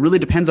 because it really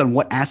depends on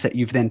what asset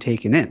you've then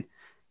taken in,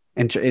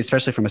 and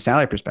especially from a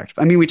salary perspective.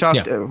 I mean, we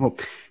talked,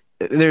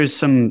 there's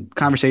some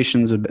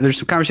conversations about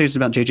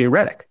JJ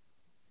Redick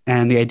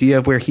and the idea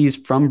of where he's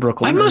from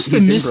Brooklyn. I must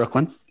have missed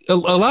Brooklyn.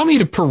 Allow me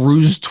to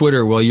peruse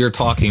Twitter while you're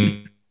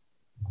talking.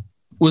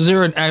 Was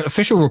there an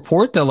official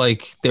report that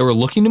like they were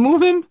looking to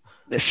move him?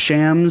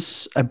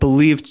 Shams, I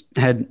believe,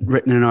 had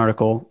written an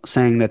article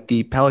saying that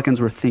the Pelicans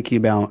were thinking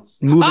about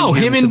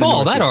moving him in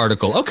Ball, that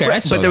article. Okay.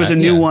 Right, but there was a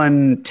new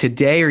one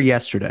today or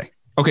yesterday.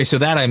 Okay. So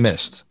that I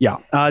missed. Yeah.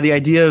 The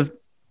idea of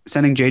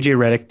sending JJ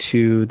Redick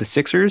to the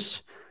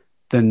Sixers,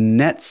 the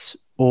Nets,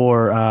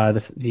 or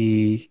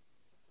there's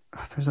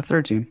a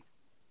third team.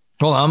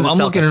 Well, I'm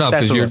looking it up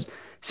because you're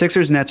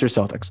Sixers, Nets, or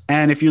Celtics.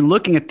 And if you're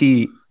looking at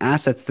the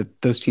assets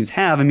that those teams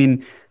have, I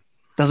mean, it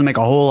doesn't make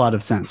a whole lot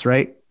of sense,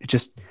 right?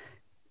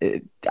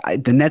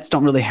 The Nets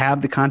don't really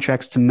have the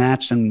contracts to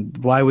match, and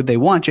why would they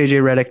want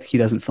JJ Redick? He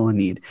doesn't fill a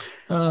need.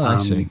 I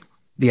see.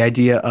 The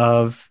idea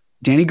of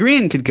Danny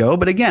Green could go,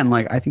 but again,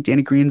 like I think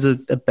Danny Green's a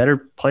better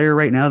player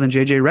right now than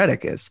JJ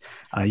Redick is.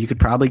 You could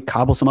probably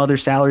cobble some other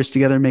salaries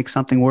together, make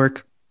something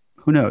work.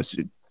 Who knows?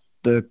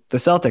 The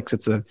Celtics,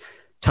 it's a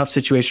tough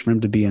situation for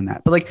him to be in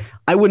that. But like,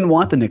 I wouldn't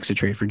want the Knicks to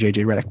trade for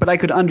JJ Redick, but I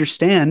could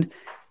understand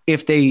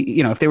if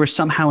they were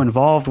somehow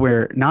involved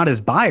where not as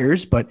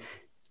buyers, but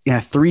a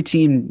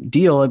 3-team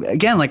deal.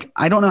 Again, like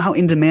I don't know how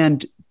in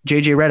demand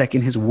JJ Redick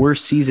in his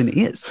worst season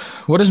is.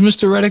 What does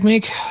Mr. Redick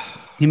make?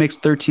 He makes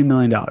 $13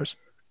 million.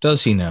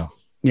 Does he now?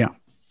 Yeah.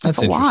 That's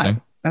a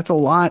lot. That's a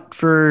lot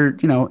for,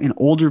 an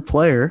older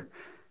player,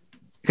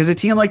 because a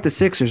team like the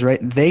Sixers, right?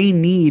 They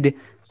need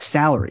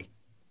salary.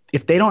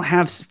 If they don't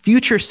have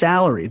future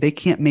salary, they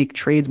can't make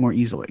trades more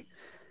easily.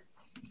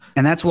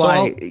 And that's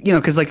why,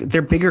 because like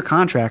their bigger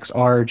contracts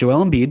are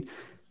Joel Embiid,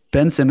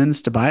 Ben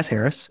Simmons, Tobias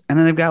Harris, and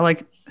then they've got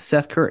like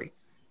Seth Curry.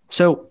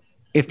 So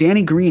if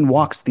Danny Green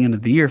walks at the end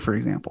of the year, for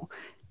example,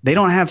 they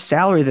don't have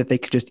salary that they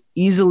could just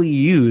easily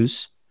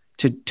use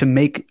to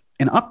make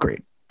an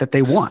upgrade that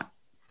they want.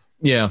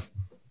 Yeah.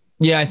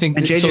 Yeah, I think.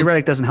 And JJ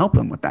Redick doesn't help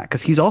them with that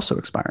because he's also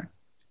expiring.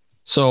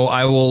 So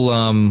I will.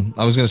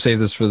 I was going to save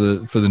this for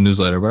the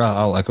newsletter, but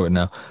I'll echo it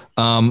now.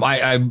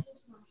 I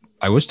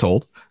was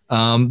told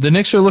the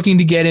Knicks are looking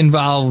to get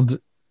involved,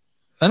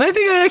 and I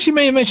think I actually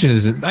may have mentioned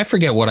this. I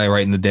forget what I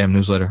write in the damn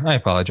newsletter. I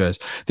apologize.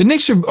 The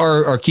Knicks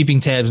are keeping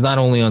tabs not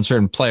only on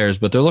certain players,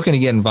 but they're looking to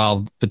get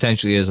involved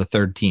potentially as a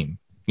third team.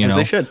 As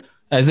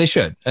they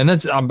should. And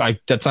that's not.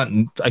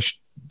 I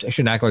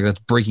shouldn't act like that's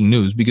breaking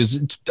news because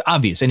it's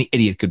obvious. Any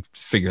idiot could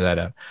figure that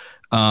out.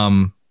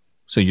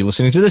 So you're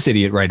listening to this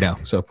idiot right now.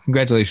 So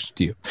congratulations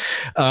to you.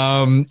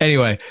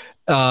 Anyway,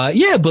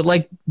 but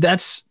like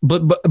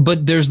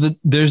but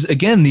there's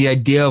again the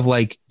idea of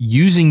like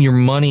using your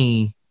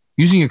money,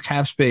 using your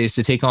cap space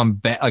to take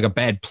on like a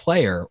bad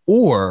player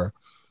or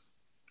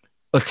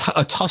a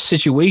tough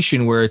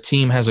situation where a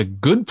team has a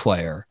good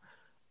player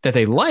that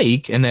they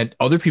like and that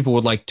other people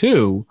would like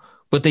too,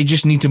 but they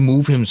just need to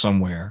move him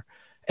somewhere.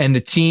 And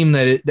the team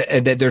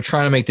that they're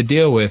trying to make the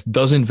deal with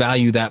doesn't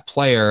value that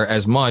player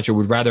as much, or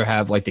would rather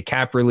have like the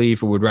cap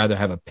relief, or would rather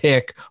have a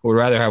pick, or would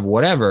rather have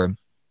whatever.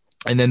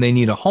 And then they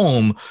need a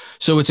home.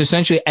 So it's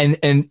essentially, and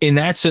in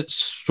that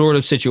sort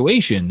of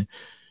situation,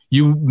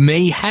 you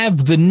may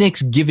have the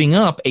Knicks giving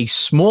up a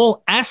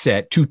small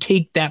asset to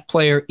take that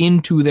player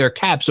into their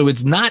cap. So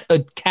it's not a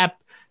cap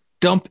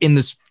dump in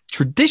this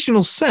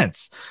traditional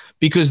sense,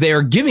 because they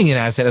are giving an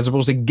asset as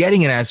opposed to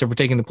getting an asset for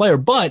taking the player,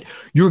 but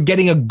you're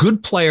getting a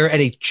good player at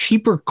a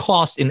cheaper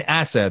cost in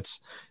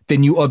assets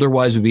than you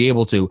otherwise would be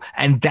able to.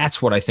 And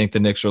that's what I think the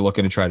Knicks are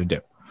looking to try to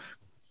do.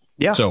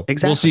 Yeah, so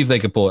exactly. We'll see if they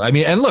can pull it. I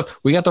mean, and look,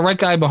 we got the right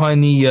guy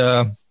behind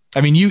the,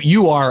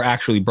 you are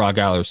actually Brock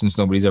Aller since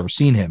nobody's ever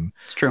seen him.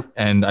 It's true.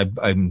 And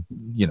I'm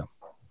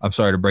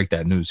sorry to break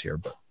that news here,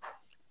 but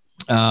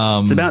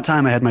it's about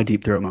time I had my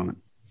deep throat moment.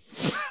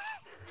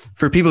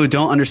 For people who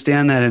don't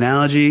understand that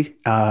analogy,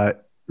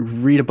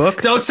 read a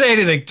book. Don't say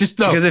anything. Just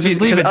no. Because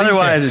leave it.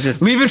 Otherwise, it's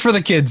just leave it for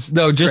the kids.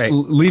 No, just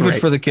leave it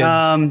for the kids.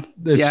 I'm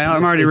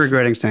already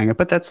regretting saying it,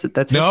 but that's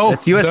that's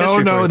U.S.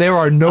 history. No, there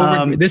are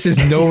no. This is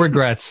no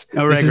regrets.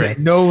 No regrets. This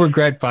is a no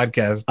regret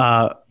podcast.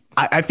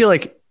 I feel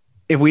like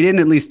if we didn't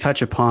at least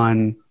touch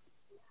upon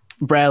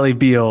Bradley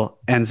Beal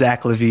and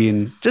Zach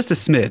LaVine just a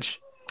smidge,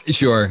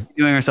 sure,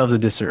 doing ourselves a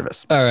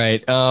disservice. All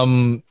right.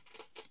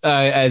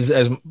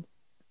 As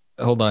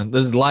hold on,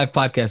 this is live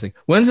podcasting.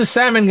 When's the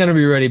salmon going to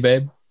be ready,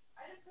 babe?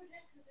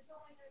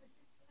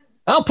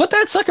 I'll put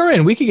that sucker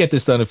in. We could get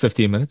this done in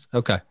 15 minutes.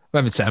 Okay. We're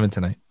having salmon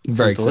tonight.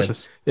 Very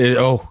delicious.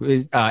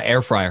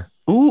 Air fryer.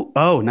 Ooh.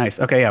 Oh,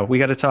 nice. Okay. Yeah. We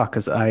got to talk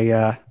because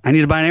I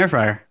need to buy an air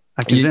fryer.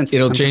 I'm convinced.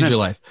 It'll change your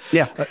life.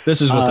 Yeah.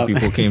 This is what the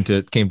people came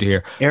to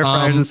hear. Air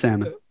fryers and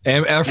salmon.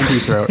 Air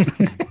deep throat.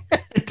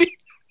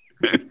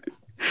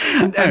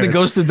 and the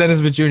ghost of Dennis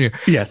Smith Jr.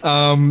 Yes.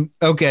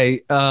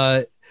 Okay.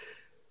 Let's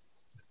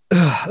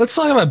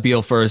talk about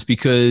Beal first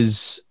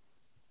because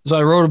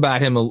I wrote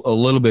about him a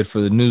little bit for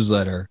the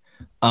newsletter.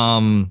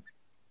 I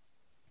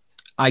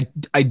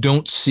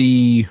don't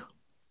see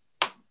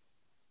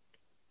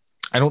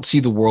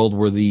the world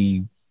where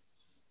the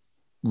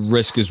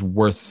risk is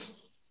worth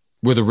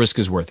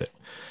it.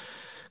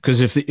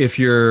 Because if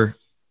you're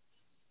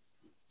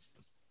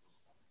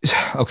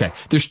okay,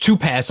 there's two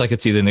paths I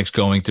could see the Knicks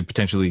going to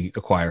potentially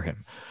acquire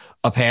him.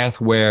 A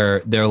path where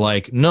they're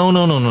like, no,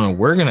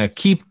 we're going to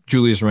keep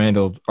Julius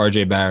Randle,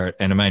 RJ Barrett,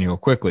 and Emmanuel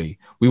Quickley.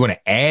 We want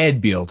to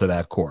add Beal to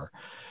that core.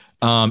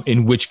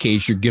 In which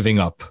case you're giving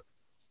up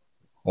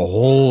a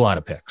whole lot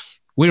of picks.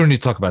 We don't need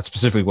to talk about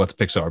specifically what the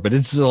picks are, but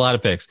it's a lot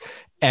of picks.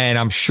 And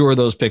I'm sure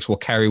those picks will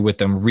carry with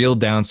them real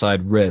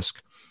downside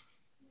risk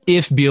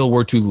if Beal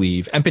were to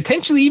leave, and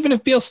potentially even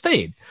if Beal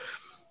stayed.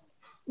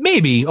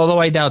 Maybe, although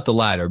I doubt the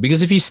latter,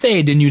 because if he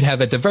stayed, then you'd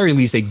have at the very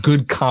least a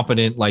good,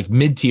 competent, like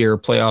mid-tier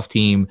playoff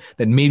team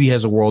that maybe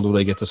has a world where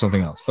they get to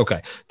something else.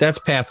 Okay, that's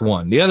path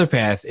one. The other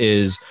path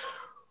is,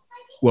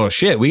 well,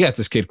 shit, we got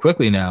this kid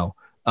Quickley now.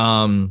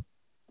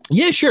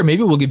 Yeah, sure,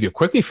 maybe we'll give you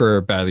Quickley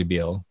for Bradley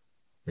Beal.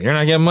 You're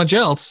not getting much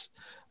else.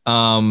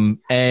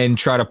 And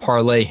try to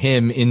parlay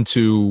him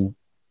into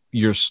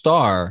your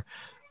star.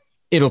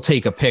 It'll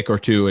take a pick or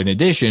two in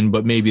addition,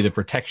 but maybe the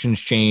protections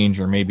change,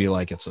 or maybe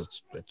like it's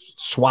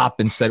swap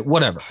instead,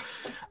 whatever.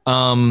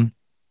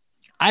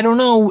 I don't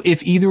know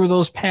if either of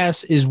those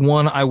paths is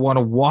one I want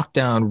to walk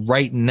down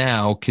right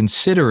now,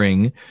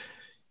 considering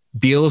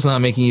Beal is not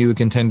making you a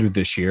contender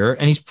this year,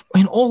 and he's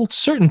in all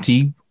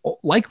certainty,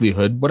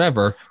 likelihood,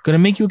 whatever, going to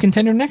make you a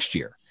contender next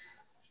year.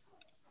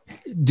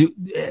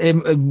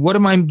 What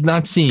am I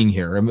not seeing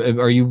here?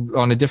 Are you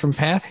on a different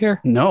path here?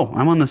 No,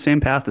 I'm on the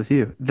same path with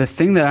you. The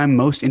thing that I'm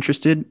most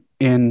interested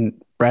in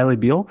Bradley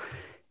Beal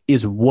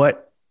is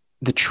what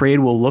the trade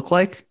will look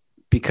like,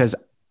 because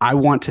I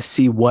want to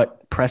see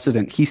what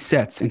precedent he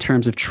sets in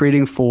terms of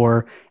trading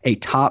for a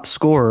top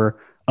scorer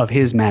of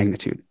his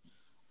magnitude.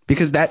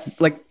 Because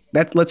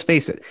let's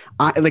face it,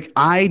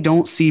 I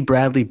don't see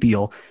Bradley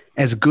Beal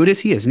as good as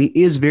he is, and he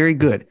is very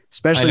good,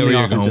 especially in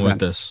the offensive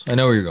end. I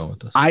know where you're going with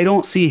this. I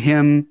don't see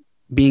him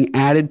being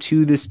added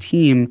to this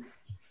team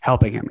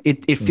helping him.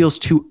 It feels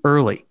too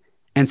early.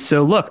 And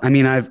so, look, I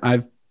mean, I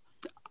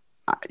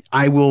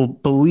will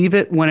believe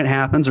it when it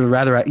happens, or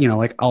rather, let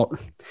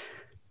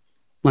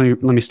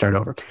me start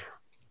over.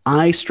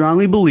 I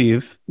strongly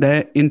believe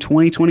that in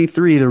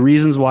 2023, the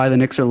reasons why the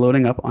Knicks are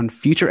loading up on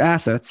future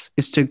assets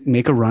is to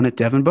make a run at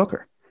Devin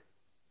Booker.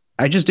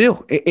 I just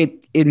do.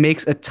 It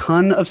makes a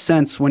ton of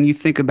sense when you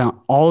think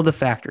about all of the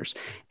factors.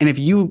 And if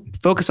you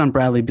focus on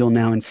Bradley Beal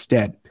now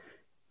instead,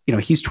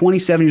 he's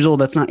 27 years old.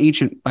 That's not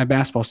ancient by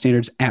basketball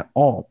standards at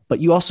all. But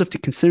you also have to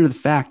consider the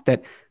fact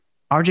that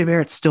RJ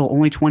Barrett's still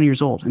only 20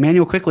 years old.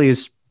 Immanuel Quickley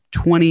is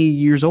 20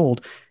 years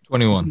old.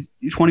 21.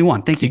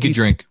 21. Thank you. He could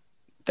drink.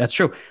 That's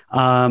true.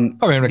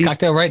 Probably having a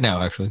cocktail right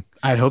now, actually.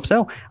 I'd hope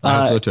so. I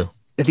hope so too.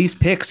 These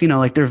picks,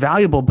 like they're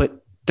valuable,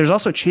 but there's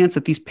also a chance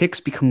that these picks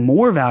become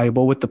more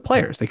valuable with the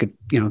players. They could,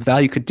 the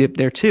value could dip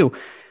there too.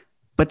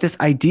 But this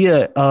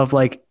idea of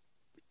like,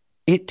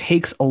 it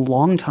takes a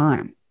long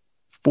time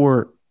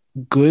for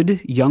good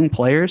young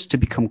players to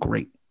become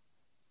great.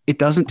 It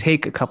doesn't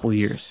take a couple of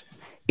years.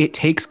 It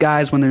takes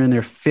guys when they're in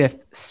their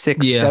 5th,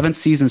 6th, 7th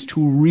seasons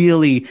to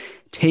really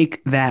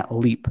take that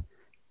leap.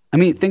 I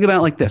mean, think about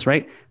it like this,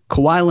 right?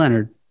 Kawhi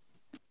Leonard,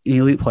 an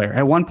elite player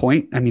at one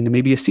point,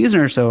 maybe a season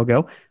or so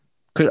ago,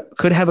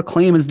 could have a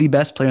claim as the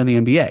best player in the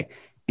NBA.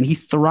 And he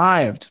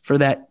thrived for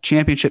that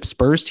championship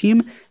Spurs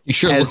team. He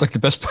sure looks like the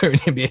best player in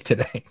the NBA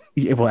today.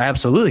 Yeah, well,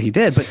 absolutely, he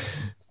did. But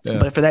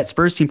for that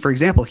Spurs team, for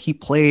example, he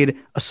played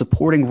a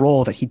supporting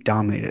role that he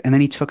dominated. And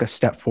then he took a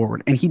step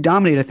forward. And he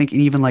dominated, I think,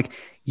 in even like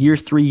year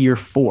 3, year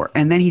 4.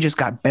 And then he just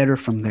got better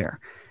from there.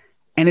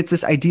 And it's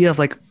this idea of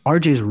like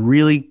RJ is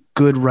really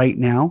good right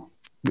now,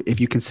 if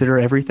you consider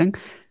everything.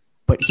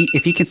 But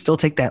if he can still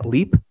take that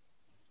leap,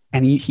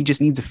 and he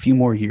just needs a few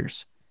more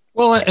years.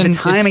 Well, and the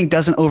timing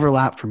doesn't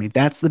overlap for me.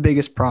 That's the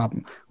biggest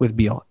problem with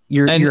Beal.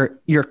 You're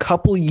a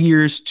couple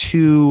years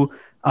too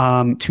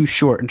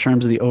short in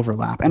terms of the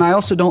overlap. And I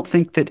also don't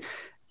think that,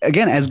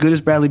 again, as good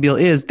as Bradley Beal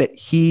is, that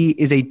he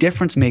is a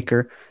difference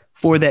maker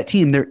for that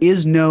team. There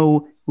is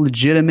no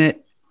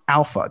legitimate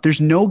alpha.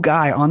 There's no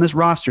guy on this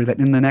roster that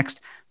in the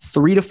next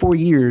 3 to 4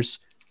 years,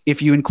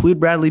 if you include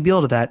Bradley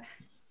Beal to that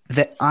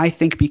I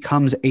think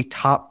becomes a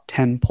top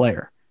 10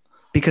 player.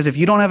 Because if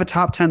you don't have a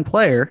top 10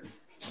 player,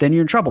 then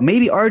you're in trouble.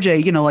 Maybe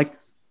RJ, like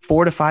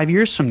 4 to 5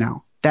 years from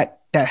now,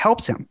 that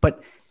helps him.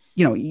 But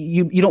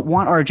you don't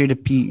want RJ to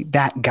be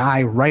that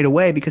guy right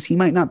away because he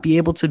might not be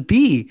able to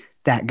be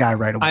that guy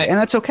right away. And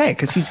that's okay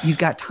because he's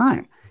got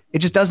time. It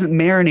just doesn't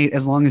marinate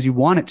as long as you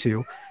want it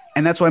to.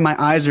 And that's why my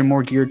eyes are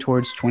more geared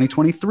towards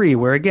 2023,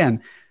 where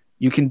again,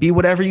 you can be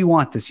whatever you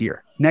want this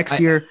year. Next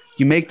year,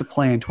 you make the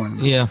play-in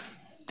tournament. Yeah.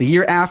 The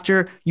year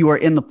after, you are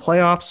in the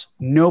playoffs,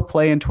 no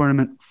play-in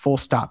tournament, full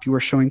stop. You are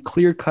showing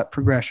clear-cut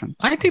progression.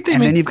 I think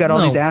then you've got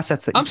all these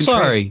assets that you I'm can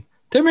sorry.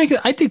 Trade.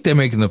 I think they're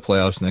making the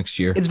playoffs next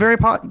year. It's very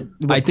possible.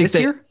 This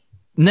year?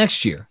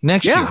 Next year. I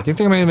think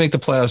they're going to make the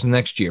playoffs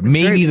next year.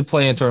 Maybe the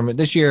play-in tournament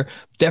this year.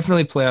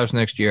 Definitely playoffs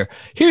next year.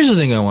 Here's the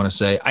thing I want to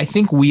say. I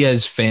think we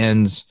as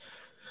fans,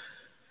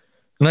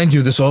 and I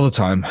do this all the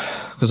time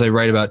because I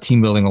write about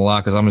team building a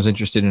lot because I'm as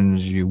interested in it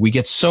as you. We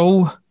get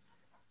so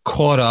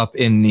caught up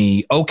in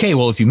okay,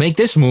 well, if you make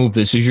this move,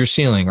 this is your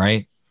ceiling,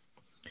 right?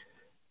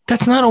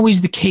 That's not always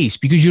the case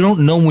because you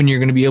don't know when you're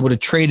going to be able to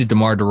trade a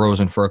DeMar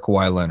DeRozan for a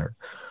Kawhi Leonard,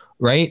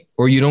 right?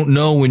 Or you don't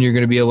know when you're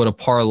going to be able to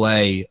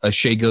parlay a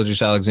Shai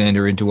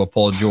Gilgeous-Alexander into a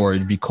Paul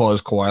George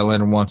because Kawhi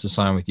Leonard wants to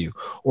sign with you.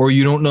 Or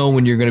you don't know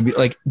when you're going to be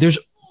like, there's,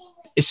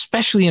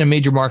 especially in a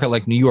major market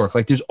like New York,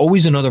 like there's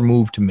always another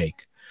move to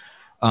make.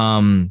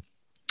 And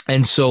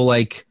so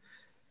like,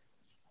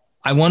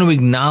 I want to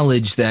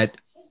acknowledge that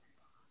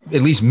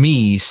at least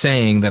me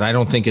saying that I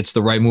don't think it's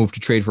the right move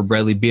to trade for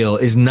Bradley Beal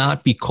is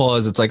not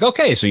because it's like,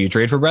 okay, so you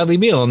trade for Bradley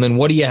Beal and then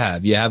what do you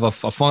have? You have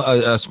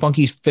a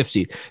spunky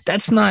 50.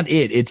 That's not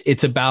it.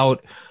 It's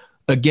about,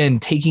 again,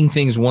 taking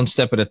things one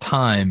step at a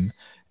time.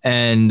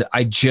 And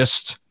I'm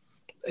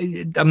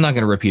not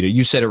going to repeat it.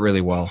 You said it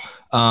really well.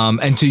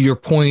 And to your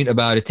point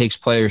about it takes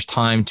players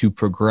time to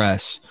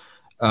progress.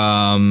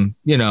 I'm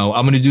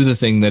going to do the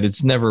thing that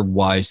it's never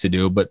wise to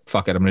do, but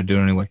fuck it, I'm going to do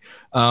it anyway.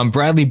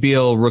 Bradley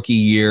Beal, rookie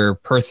year,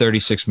 per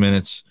 36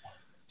 minutes,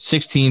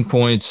 16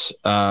 points,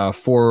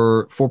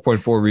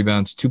 4.4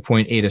 rebounds,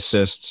 2.8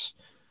 assists,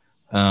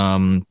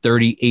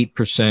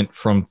 38%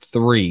 from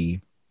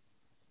three,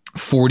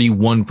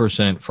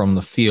 41% from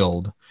the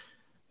field.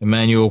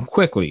 Immanuel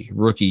Quickley,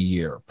 rookie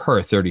year,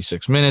 per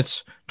 36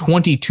 minutes,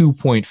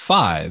 22.5,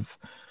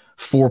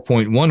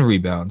 4.1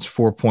 rebounds,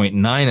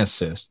 4.9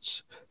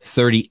 assists,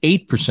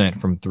 38%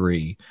 from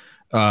three,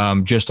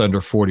 just under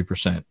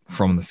 40%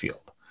 from the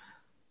field.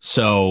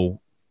 So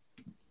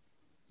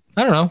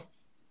I don't know,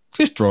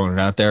 just throwing it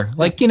out there.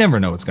 Like you never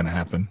know what's going to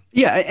happen.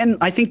 Yeah. And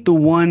I think the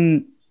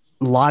one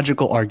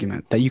logical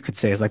argument that you could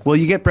say is like, well,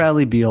 you get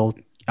Bradley Beal,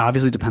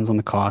 obviously depends on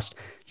the cost.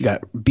 You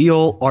got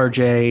Beal,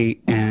 RJ,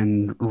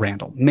 and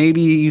Randall.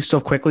 Maybe you still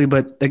have Quickley,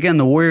 but again,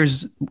 the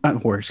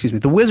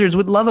the Wizards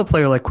would love a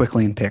player like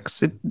Quickley in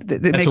picks.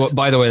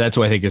 By the way, that's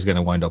what I think is going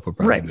to wind up with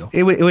Bradley Beal.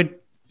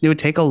 It would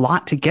take a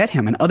lot to get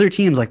him. And other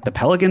teams like the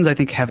Pelicans, I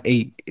think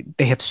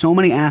they have so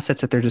many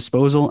assets at their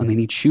disposal and they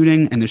need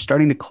shooting and they're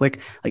starting to click.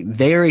 Like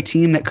they are a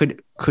team that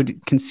could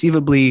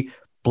conceivably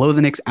blow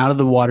the Knicks out of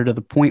the water to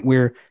the point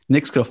where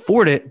Knicks could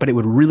afford it, but it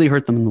would really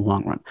hurt them in the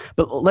long run.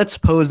 But let's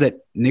suppose that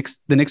the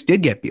Knicks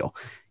did get Beal.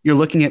 You're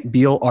looking at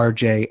Beal,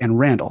 RJ, and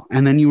Randall,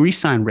 and then you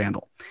re-sign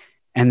Randall.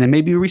 And then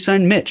maybe you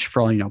re-sign Mitch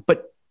for all you know.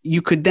 But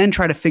you could then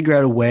try to figure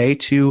out a way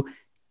to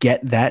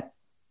get that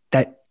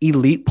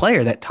elite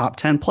player, that top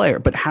 10 player.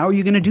 But how are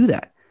you going to do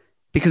that?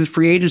 because in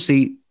free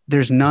agency,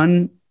 there's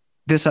none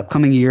this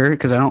upcoming year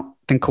because I don't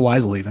think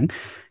Kawhi's leaving.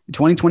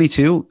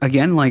 2022,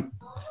 again, like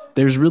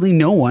there's really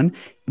no one.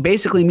 It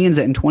basically means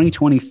that in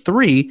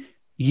 2023,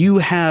 you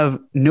have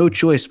no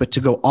choice but to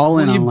go all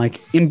in on like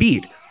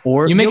Embiid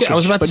or you make Jokic. it. I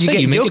was about to say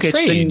you make a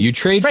trade. Then, you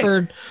trade right.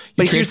 for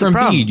But trade for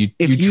Embiid.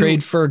 You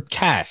trade for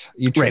Cat.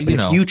 You trade,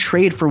 if you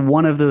trade for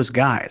one of those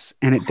guys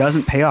and it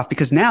doesn't pay off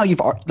because now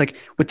you've like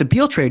with the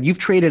Beal trade, you've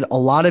traded a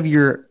lot of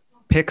your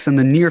picks in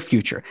the near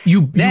future.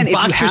 You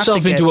box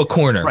yourself into a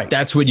corner. Right.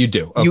 That's what you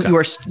do.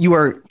 Okay. You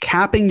are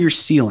capping your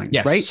ceiling,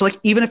 yes. right? So like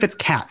even if it's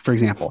Cat, for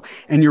example,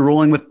 and you're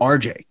rolling with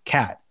RJ,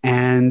 Cat,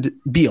 and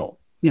Beal,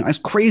 as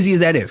crazy as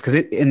that is,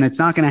 and it's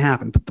not going to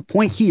happen. But the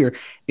point here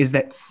is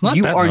that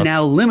you are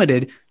now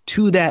limited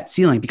to that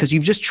ceiling because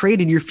you've just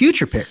traded your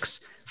future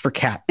picks for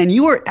Cat. And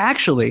you are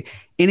actually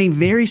in a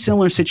very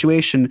similar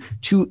situation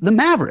to the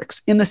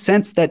Mavericks in the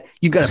sense that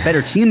you've got a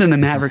better team than the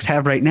Mavericks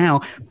have right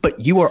now, but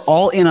you are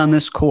all in on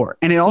this core.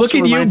 And it also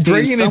look at reminds you me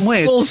bringing in some it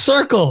ways, full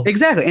circle.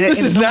 Exactly. And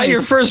this is not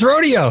your first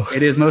rodeo.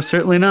 It is most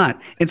certainly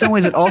not. In some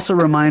ways, it also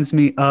reminds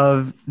me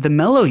of the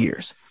Melo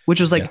years, which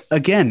was like,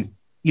 again,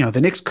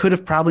 the Knicks could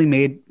have probably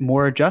made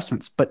more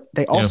adjustments, but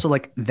they also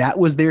that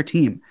was their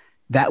team.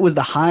 That was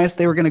the highest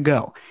they were going to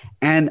go.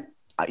 And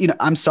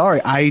I'm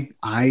sorry.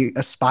 I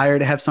aspire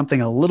to have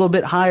something a little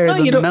bit higher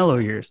than the Melo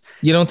years.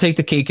 You don't take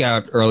the cake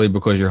out early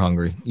because you're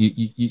hungry.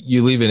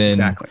 You leave it in.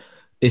 Exactly.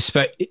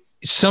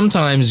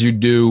 Sometimes you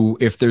do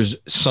if there's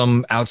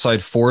some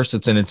outside force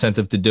that's an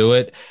incentive to do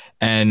it.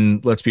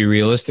 And let's be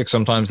realistic.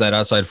 Sometimes that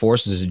outside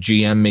force is a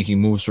GM making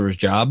moves for his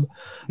job.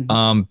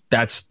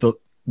 Mm-hmm.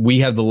 We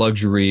have the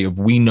luxury of,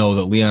 we know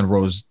that Leon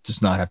Rose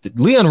does not have to.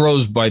 Leon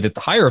Rose, by the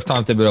hire of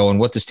Tom Thibodeau and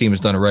what this team has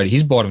done already,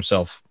 he's bought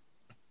himself,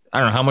 I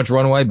don't know how much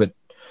runway, but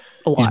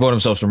he's bought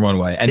himself some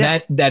runway.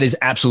 And that is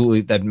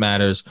absolutely, that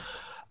matters.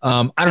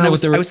 I don't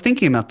know I was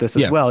thinking about this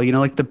as well.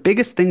 Like the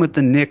biggest thing with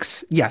the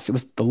Knicks, yes, it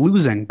was the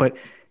losing, but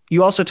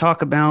you also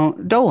talk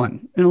about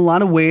Dolan in a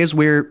lot of ways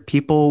where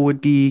people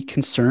would be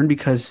concerned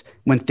because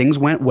when things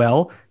went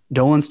well,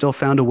 Dolan still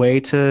found a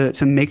way to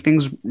make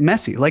things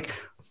messy. Like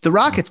the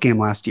Rockets game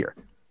last year,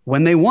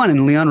 when they won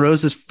in Leon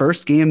Rose's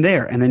first game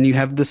there. And then you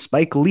have the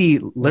Spike Lee,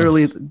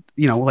 literally,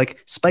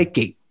 like Spike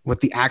Gate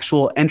with the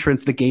actual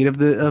entrance, the gate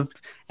of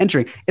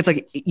entering. It's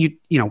like,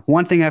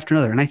 one thing after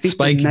another. And I think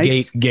Spike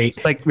Gate.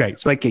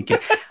 Spike Gate.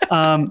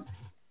 And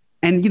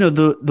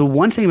the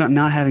one thing about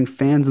not having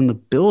fans in the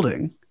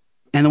building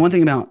and the one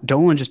thing about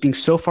Dolan just being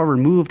so far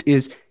removed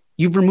is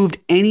you've removed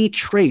any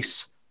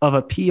trace of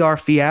a PR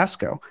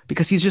fiasco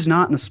because he's just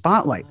not in the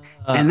spotlight.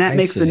 And that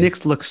makes the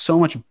Knicks look so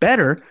much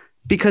better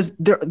because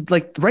they're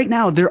like right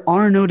now, there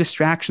are no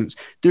distractions.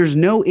 There's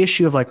no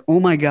issue of like, oh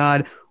my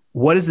God,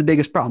 what is the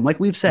biggest problem? Like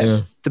we've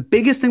said, the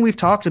biggest thing we've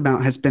talked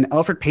about has been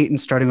Elfrid Payton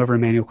starting over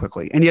Immanuel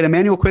Quickley. And yet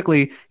Immanuel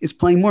Quickley is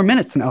playing more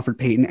minutes than Elfrid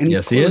Payton and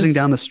he's closing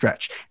down the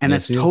stretch. And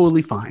that's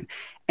totally fine.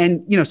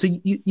 And, so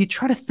you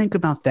try to think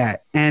about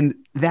that. And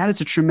that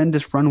is a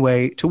tremendous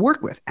runway to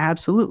work with.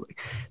 Absolutely.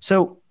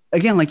 So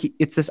again, like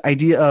it's this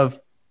idea of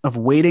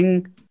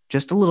waiting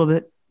just a little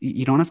bit.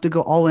 You don't have to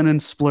go all in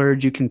and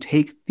splurge. You can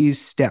take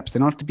these steps. They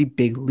don't have to be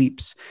big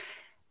leaps.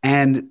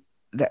 And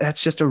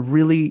that's just a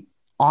really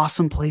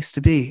awesome place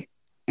to be.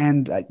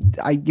 And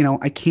I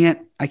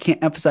can't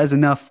emphasize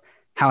enough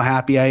how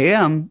happy I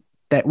am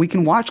that we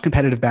can watch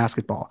competitive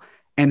basketball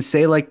and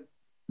say like,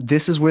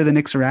 this is where the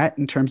Knicks are at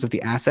in terms of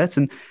the assets.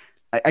 And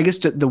I guess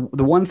the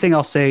one thing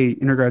I'll say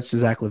in regards to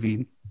Zach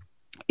LaVine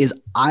is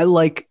I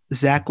like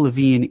Zach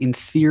LaVine in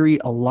theory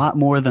a lot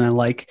more than I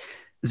like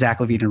Zach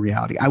LaVine in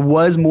reality. I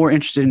was more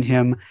interested in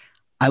him.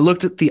 I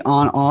looked at the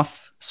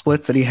on-off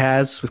splits that he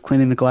has with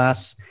cleaning the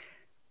glass.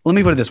 Let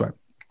me put it this way.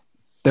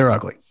 They're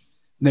ugly.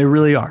 They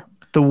really are.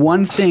 The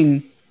one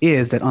thing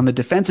is that on the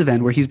defensive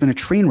end where he's been a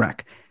train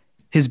wreck,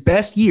 his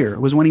best year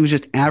was when he was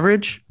just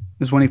average,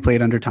 was when he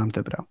played under Tom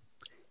Thibodeau.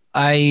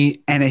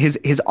 And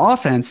his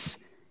offense,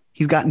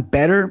 he's gotten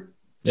better.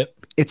 Yep.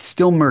 It's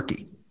still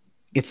murky.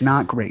 It's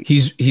not great.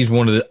 He's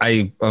one of the,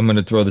 I'm going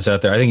to throw this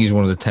out there. I think he's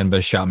one of the 10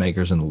 best shot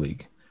makers in the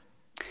league.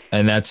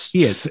 And that's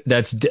damning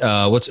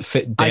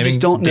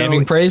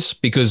praise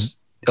because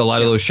a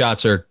lot of those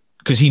shots are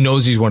because he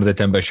knows he's one of the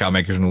 10 best shot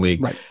makers in the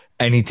league. Right.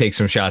 And he takes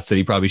some shots that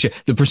he probably should.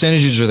 The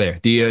percentages are there.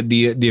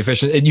 The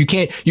efficiency. And you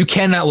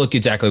cannot look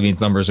at Zach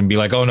LaVine's numbers and be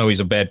like, oh no, he's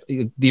a bad.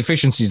 The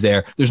efficiency's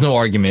there. There's no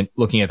argument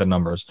looking at the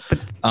numbers. But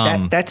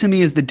that to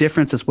me is the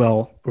difference as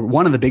well, or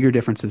one of the bigger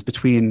differences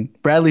between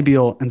Bradley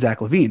Beal and Zach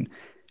LaVine,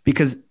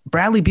 because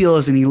Bradley Beal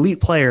is an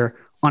elite player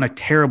on a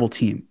terrible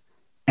team,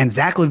 and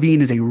Zach LaVine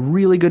is a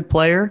really good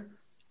player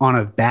on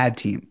a bad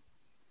team.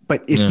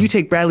 But if you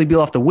take Bradley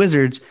Beal off the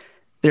Wizards,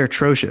 they're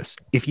atrocious.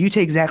 If you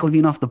take Zach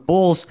LaVine off the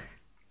Bulls,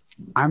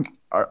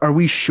 are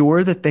we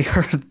sure that they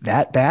are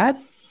that bad?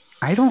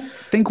 I don't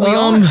think we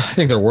are. I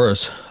think they're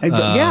worse.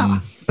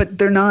 But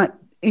they're not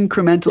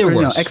incrementally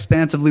or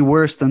expansively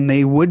worse than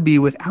they would be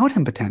without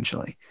him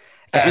potentially.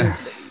 And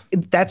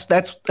that's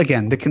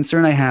again the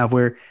concern I have.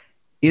 Where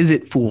is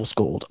it fool's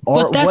gold,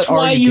 or what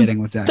are you getting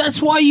with Zach?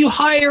 That's why you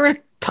hire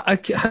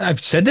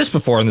I've said this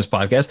before on this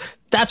podcast.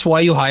 That's why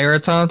you hire a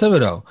Tom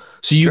Thibodeau.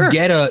 So you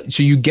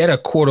get a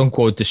quote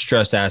unquote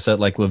distressed asset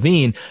like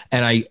Levine.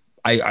 And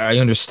I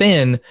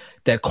understand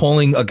that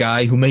calling a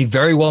guy who may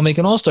very well make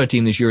an all-star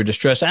team this year a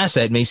distressed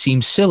asset may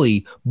seem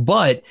silly,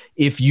 but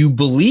if you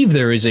believe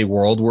there is a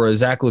world where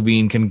Zach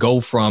LaVine can go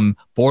from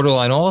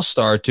borderline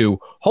all-star to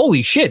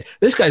holy shit,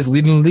 this guy's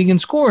leading the league in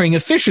scoring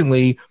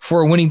efficiently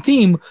for a winning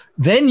team,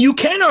 then you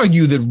can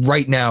argue that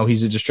right now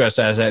he's a distressed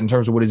asset in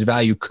terms of what his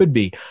value could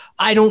be.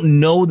 I don't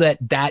know that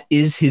that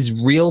is his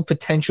real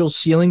potential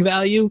ceiling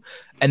value,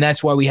 and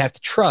that's why we have to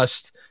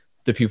trust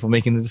the people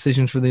making the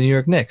decisions for the New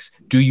York Knicks.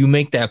 Do you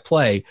make that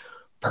play?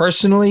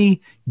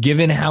 Personally,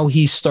 given how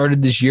he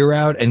started this year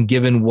out and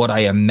given what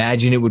I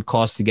imagine it would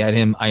cost to get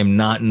him, I'm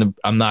not going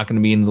to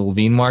be in the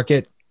LaVine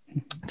market.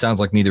 It sounds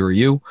like neither are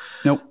you.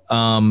 Nope.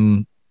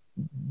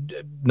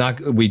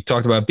 We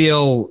talked about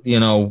Beal,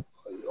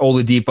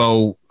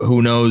 Oladipo,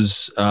 who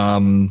knows?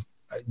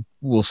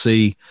 We'll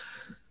see.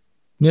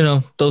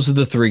 Those are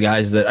the three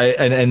guys that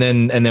and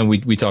then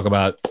we talk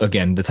about,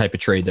 again, the type of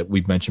trade that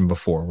we've mentioned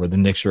before, where the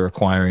Knicks are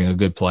acquiring a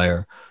good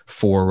player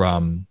for,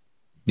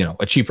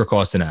 a cheaper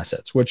cost in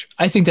assets, which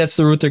I think that's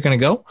the route they're going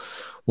to go.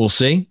 We'll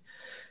see.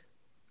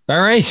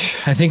 All right.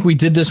 I think we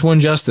did this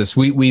one justice.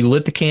 We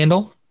lit the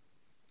candle.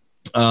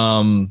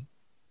 The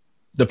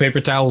paper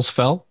towels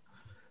fell.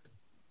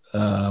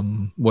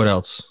 What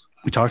else?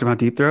 We talked about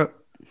Deep Throat.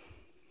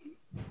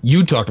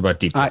 You talked about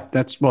Deep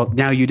Throat.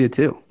 Now you did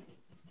too.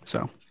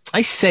 So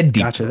I said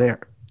Deep. Gotcha there.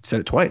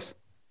 Said it twice.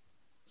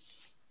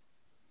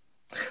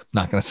 I'm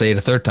not going to say it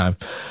a third time.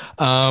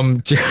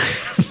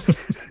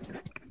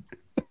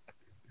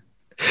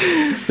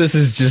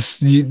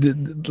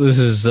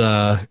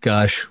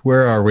 Gosh,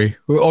 where are we?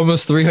 We're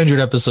almost 300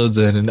 episodes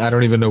in, and I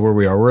don't even know where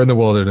we are. We're in the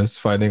wilderness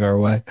finding our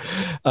way.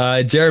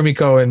 Jeremy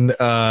Cohen,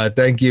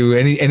 thank you.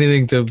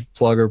 Anything to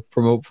plug or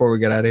promote before we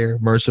get out of here?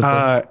 Merciful.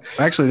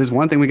 Actually, there's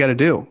one thing we got to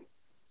do.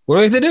 What do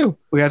we have to do?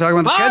 We got to talk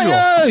about the schedule.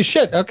 Oh,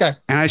 shit. Okay.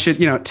 And I should,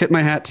 tip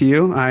my hat to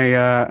you.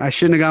 I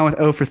shouldn't have gone with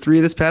 0 for 3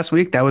 this past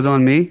week. That was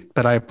on me,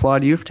 but I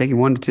applaud you for taking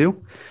 1 to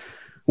 2.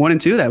 1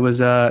 and 2. That was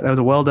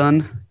a well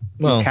done.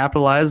 Well,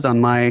 capitalized on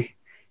my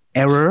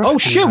error. Oh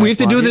shit! We have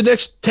to do the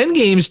next 10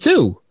 games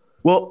too.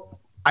 Well,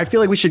 I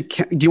feel like we should.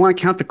 Do you want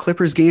to count the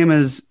Clippers game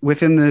as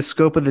within the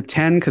scope of the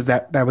 10 because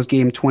that was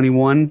game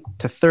 21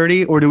 to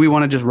 30, or do we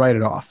want to just write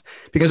it off?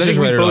 Because I think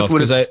we both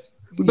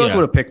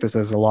would have picked this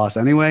as a loss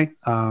anyway.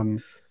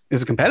 It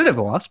was a competitive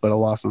loss, but a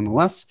loss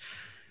nonetheless.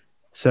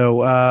 So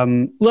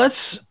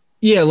let's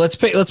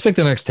pick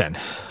the next 10.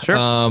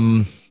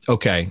 Sure.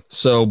 Okay.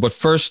 So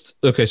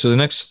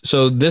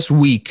this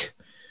week.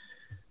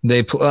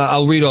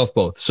 I'll read off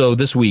both. So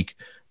this week,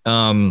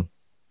 where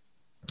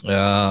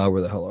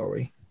the hell are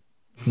we?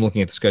 I'm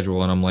looking at the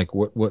schedule and I'm like,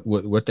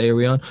 what day are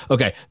we on?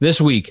 Okay.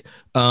 This week,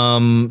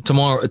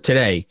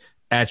 today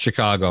at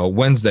Chicago,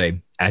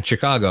 Wednesday at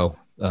Chicago,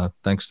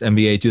 thanks to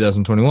NBA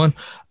 2021,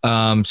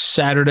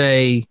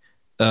 Saturday,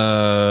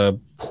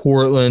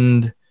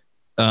 Portland,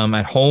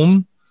 at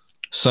home,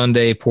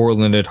 Sunday,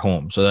 Portland at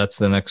home. So that's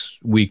the next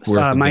week.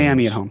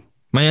 Miami at home.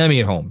 Miami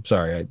at home.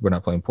 Sorry, we're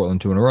not playing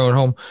Portland 2 in a row at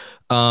home.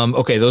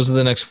 Okay, those are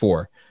the next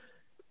 4.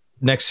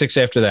 Next 6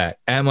 after that.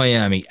 At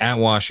Miami, at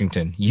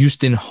Washington,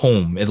 Houston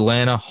home,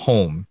 Atlanta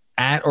home,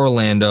 at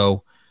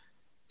Orlando,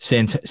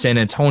 San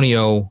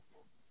Antonio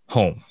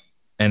home.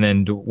 And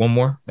then do one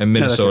more. And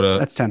Minnesota. No,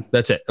 that's 10.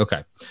 That's it.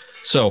 Okay.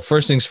 So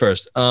first things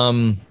first.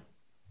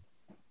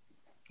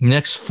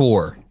 Next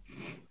 4.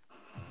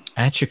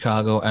 At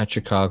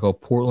Chicago,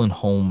 Portland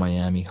home,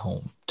 Miami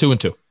home. 2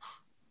 and 2.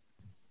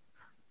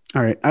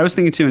 All right. I was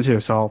thinking 2 and 2,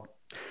 so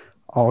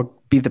I'll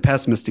be the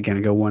pessimist again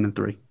and go 1 and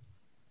 3.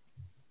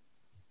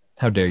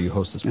 How dare you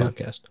host this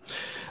podcast?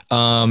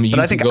 But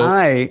I think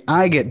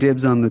I get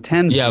dibs on the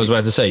 10s. Yeah, I was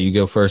about to say you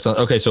go first.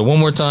 Okay, so one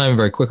more time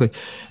very quickly.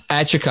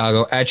 At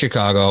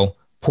Chicago,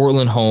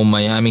 Portland home,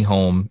 Miami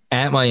home,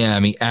 at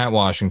Miami, at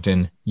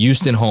Washington,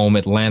 Houston home,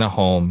 Atlanta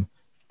home,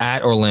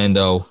 at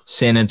Orlando,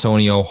 San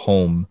Antonio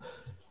home.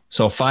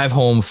 So 5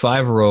 home,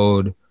 5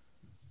 road.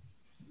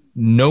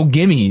 No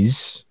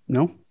gimmies.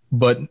 No.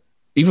 But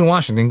even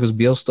Washington, because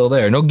Beal's still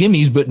there. No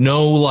gimmies, but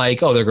no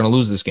they're going to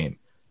lose this game.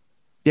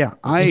 Yeah,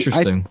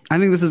 Interesting. I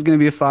think this is going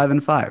to be a 5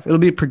 and 5. It'll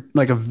be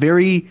like a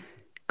very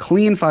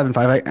clean 5 and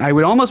 5. I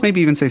would almost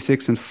maybe even say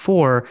 6 and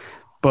 4.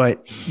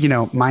 But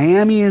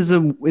Miami is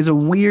a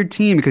weird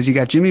team because you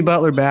got Jimmy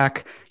Butler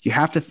back. You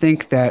have to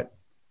think that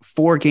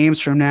 4 games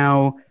from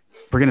now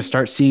we're going to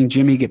start seeing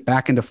Jimmy get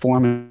back into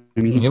form. I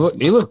mean, he looked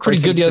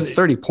pretty good.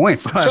 30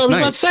 points last night. So I was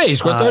about to say, he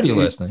scored 30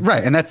 last night.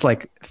 Right, and that's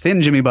like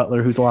thin Jimmy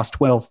Butler who's lost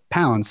 12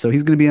 pounds. So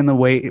he's going to be in the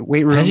weight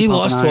room. Has he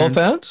lost 12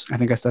 pounds? I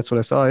think that's what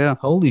I saw, yeah.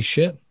 Holy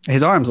shit.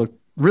 His arms looked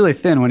really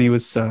thin when he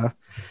was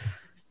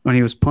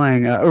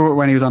playing or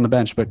when he was on the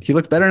bench, but he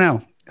looked better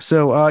now.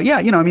 So,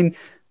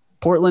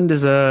 Portland,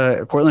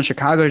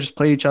 Chicago just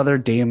played each other.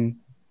 Dame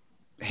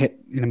hit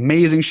an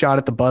amazing shot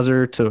at the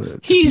buzzer to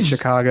beat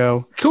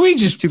Chicago. Can we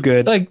just too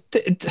good? Like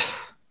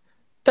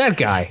that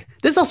guy.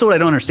 This is also what I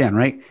don't understand,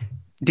 right?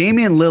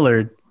 Damian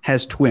Lillard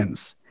has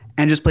twins,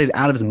 and just plays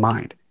out of his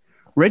mind.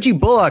 Reggie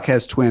Bullock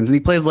has twins and he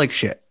plays like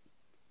shit.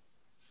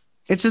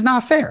 It's just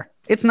not fair.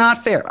 It's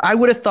not fair. I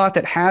would have thought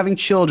that having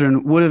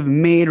children would have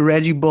made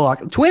Reggie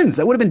Bullock twins.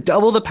 That would have been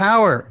double the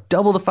power,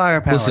 double the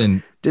firepower.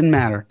 Listen, didn't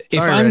matter.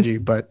 Sorry, Reggie,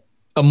 but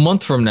a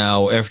month from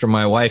now, after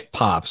my wife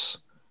pops,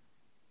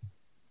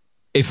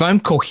 if I'm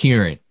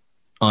coherent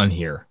on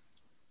here,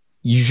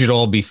 you should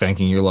all be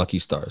thanking your lucky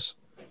stars,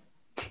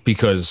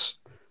 because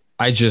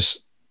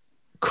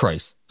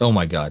Christ, oh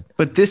my God.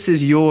 But this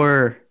is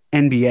your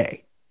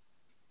NBA,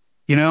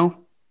 you know?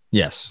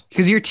 Yes.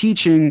 Because you're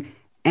teaching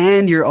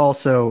and you're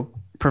also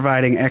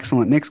providing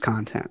excellent Knicks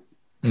content.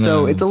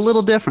 So it's a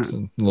little different. It's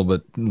a little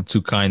bit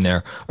too kind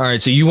there. All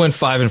right. So you went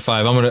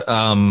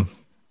 5-5.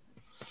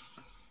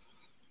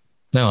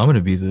 I'm going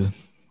to be the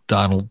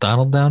Donald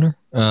Downer.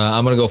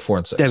 I'm going to go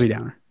 4-6.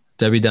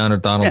 Debbie Downer,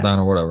 Donald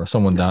Downer, whatever.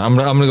 Someone down. I'm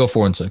going to go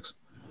 4-6,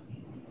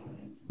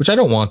 which I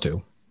don't want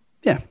to.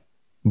 Yeah.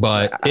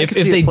 But if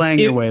they playing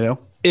your way though,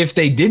 if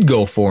they did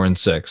go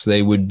 4-6,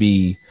 they would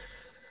be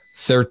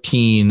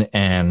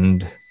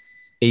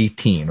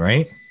 13-18,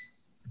 right?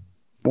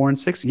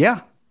 4-6.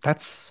 Yeah.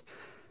 That's,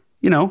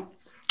 you know.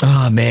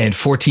 Oh man,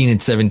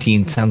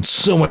 14-17 sounds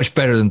so much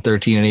better than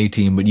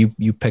 13-18, but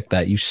you picked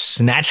that. You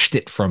snatched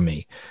it from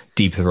me.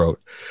 Deep throat.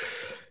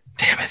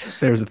 Damn it.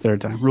 There's the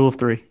third time. Rule of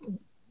 3.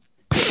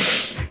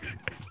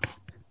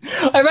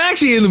 I'm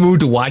actually in the mood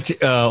to watch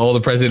All the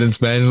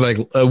President's Men like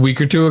a week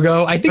or two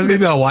ago. I think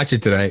maybe I'll watch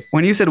it tonight.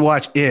 When you said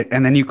watch it,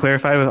 and then you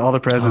clarified with All the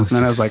President's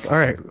Men, I was like, all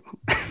right.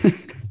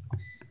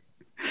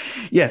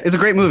 Yes, it's a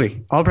great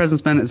movie. All the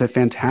President's Men is a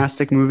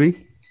fantastic movie.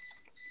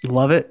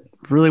 Love it.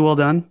 Really well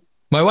done.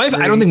 My wife,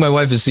 I don't think my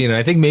wife has seen it.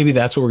 I think maybe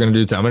that's what we're going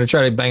to do. I'm going to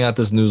try to bang out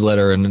this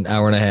newsletter in an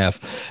hour and a half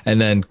and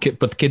then put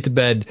the kid to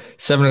bed,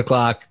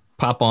 7:00,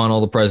 pop on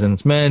All the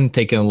President's Men,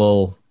 taking a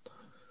little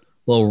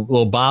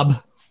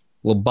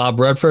Bob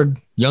Redford,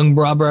 young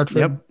Bob Redford.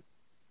 Yep.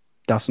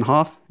 Dustin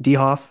Hoff, D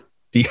Hoff.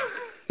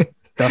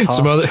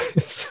 Some other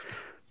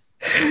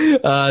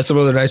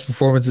nice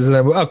performances in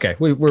that movie. Okay,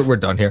 we're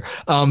done here.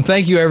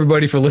 Thank you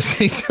everybody for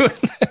listening to it.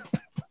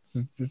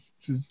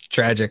 It's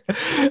tragic.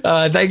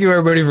 Thank you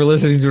everybody for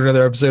listening to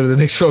another episode of the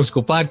Knicks Film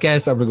School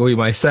podcast. I'm gonna go eat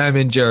my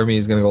salmon. Jeremy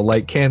is gonna go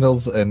light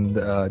candles and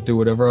do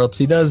whatever else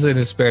he does in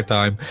his spare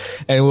time,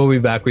 and we'll be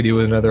back with you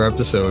with another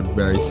episode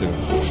very soon.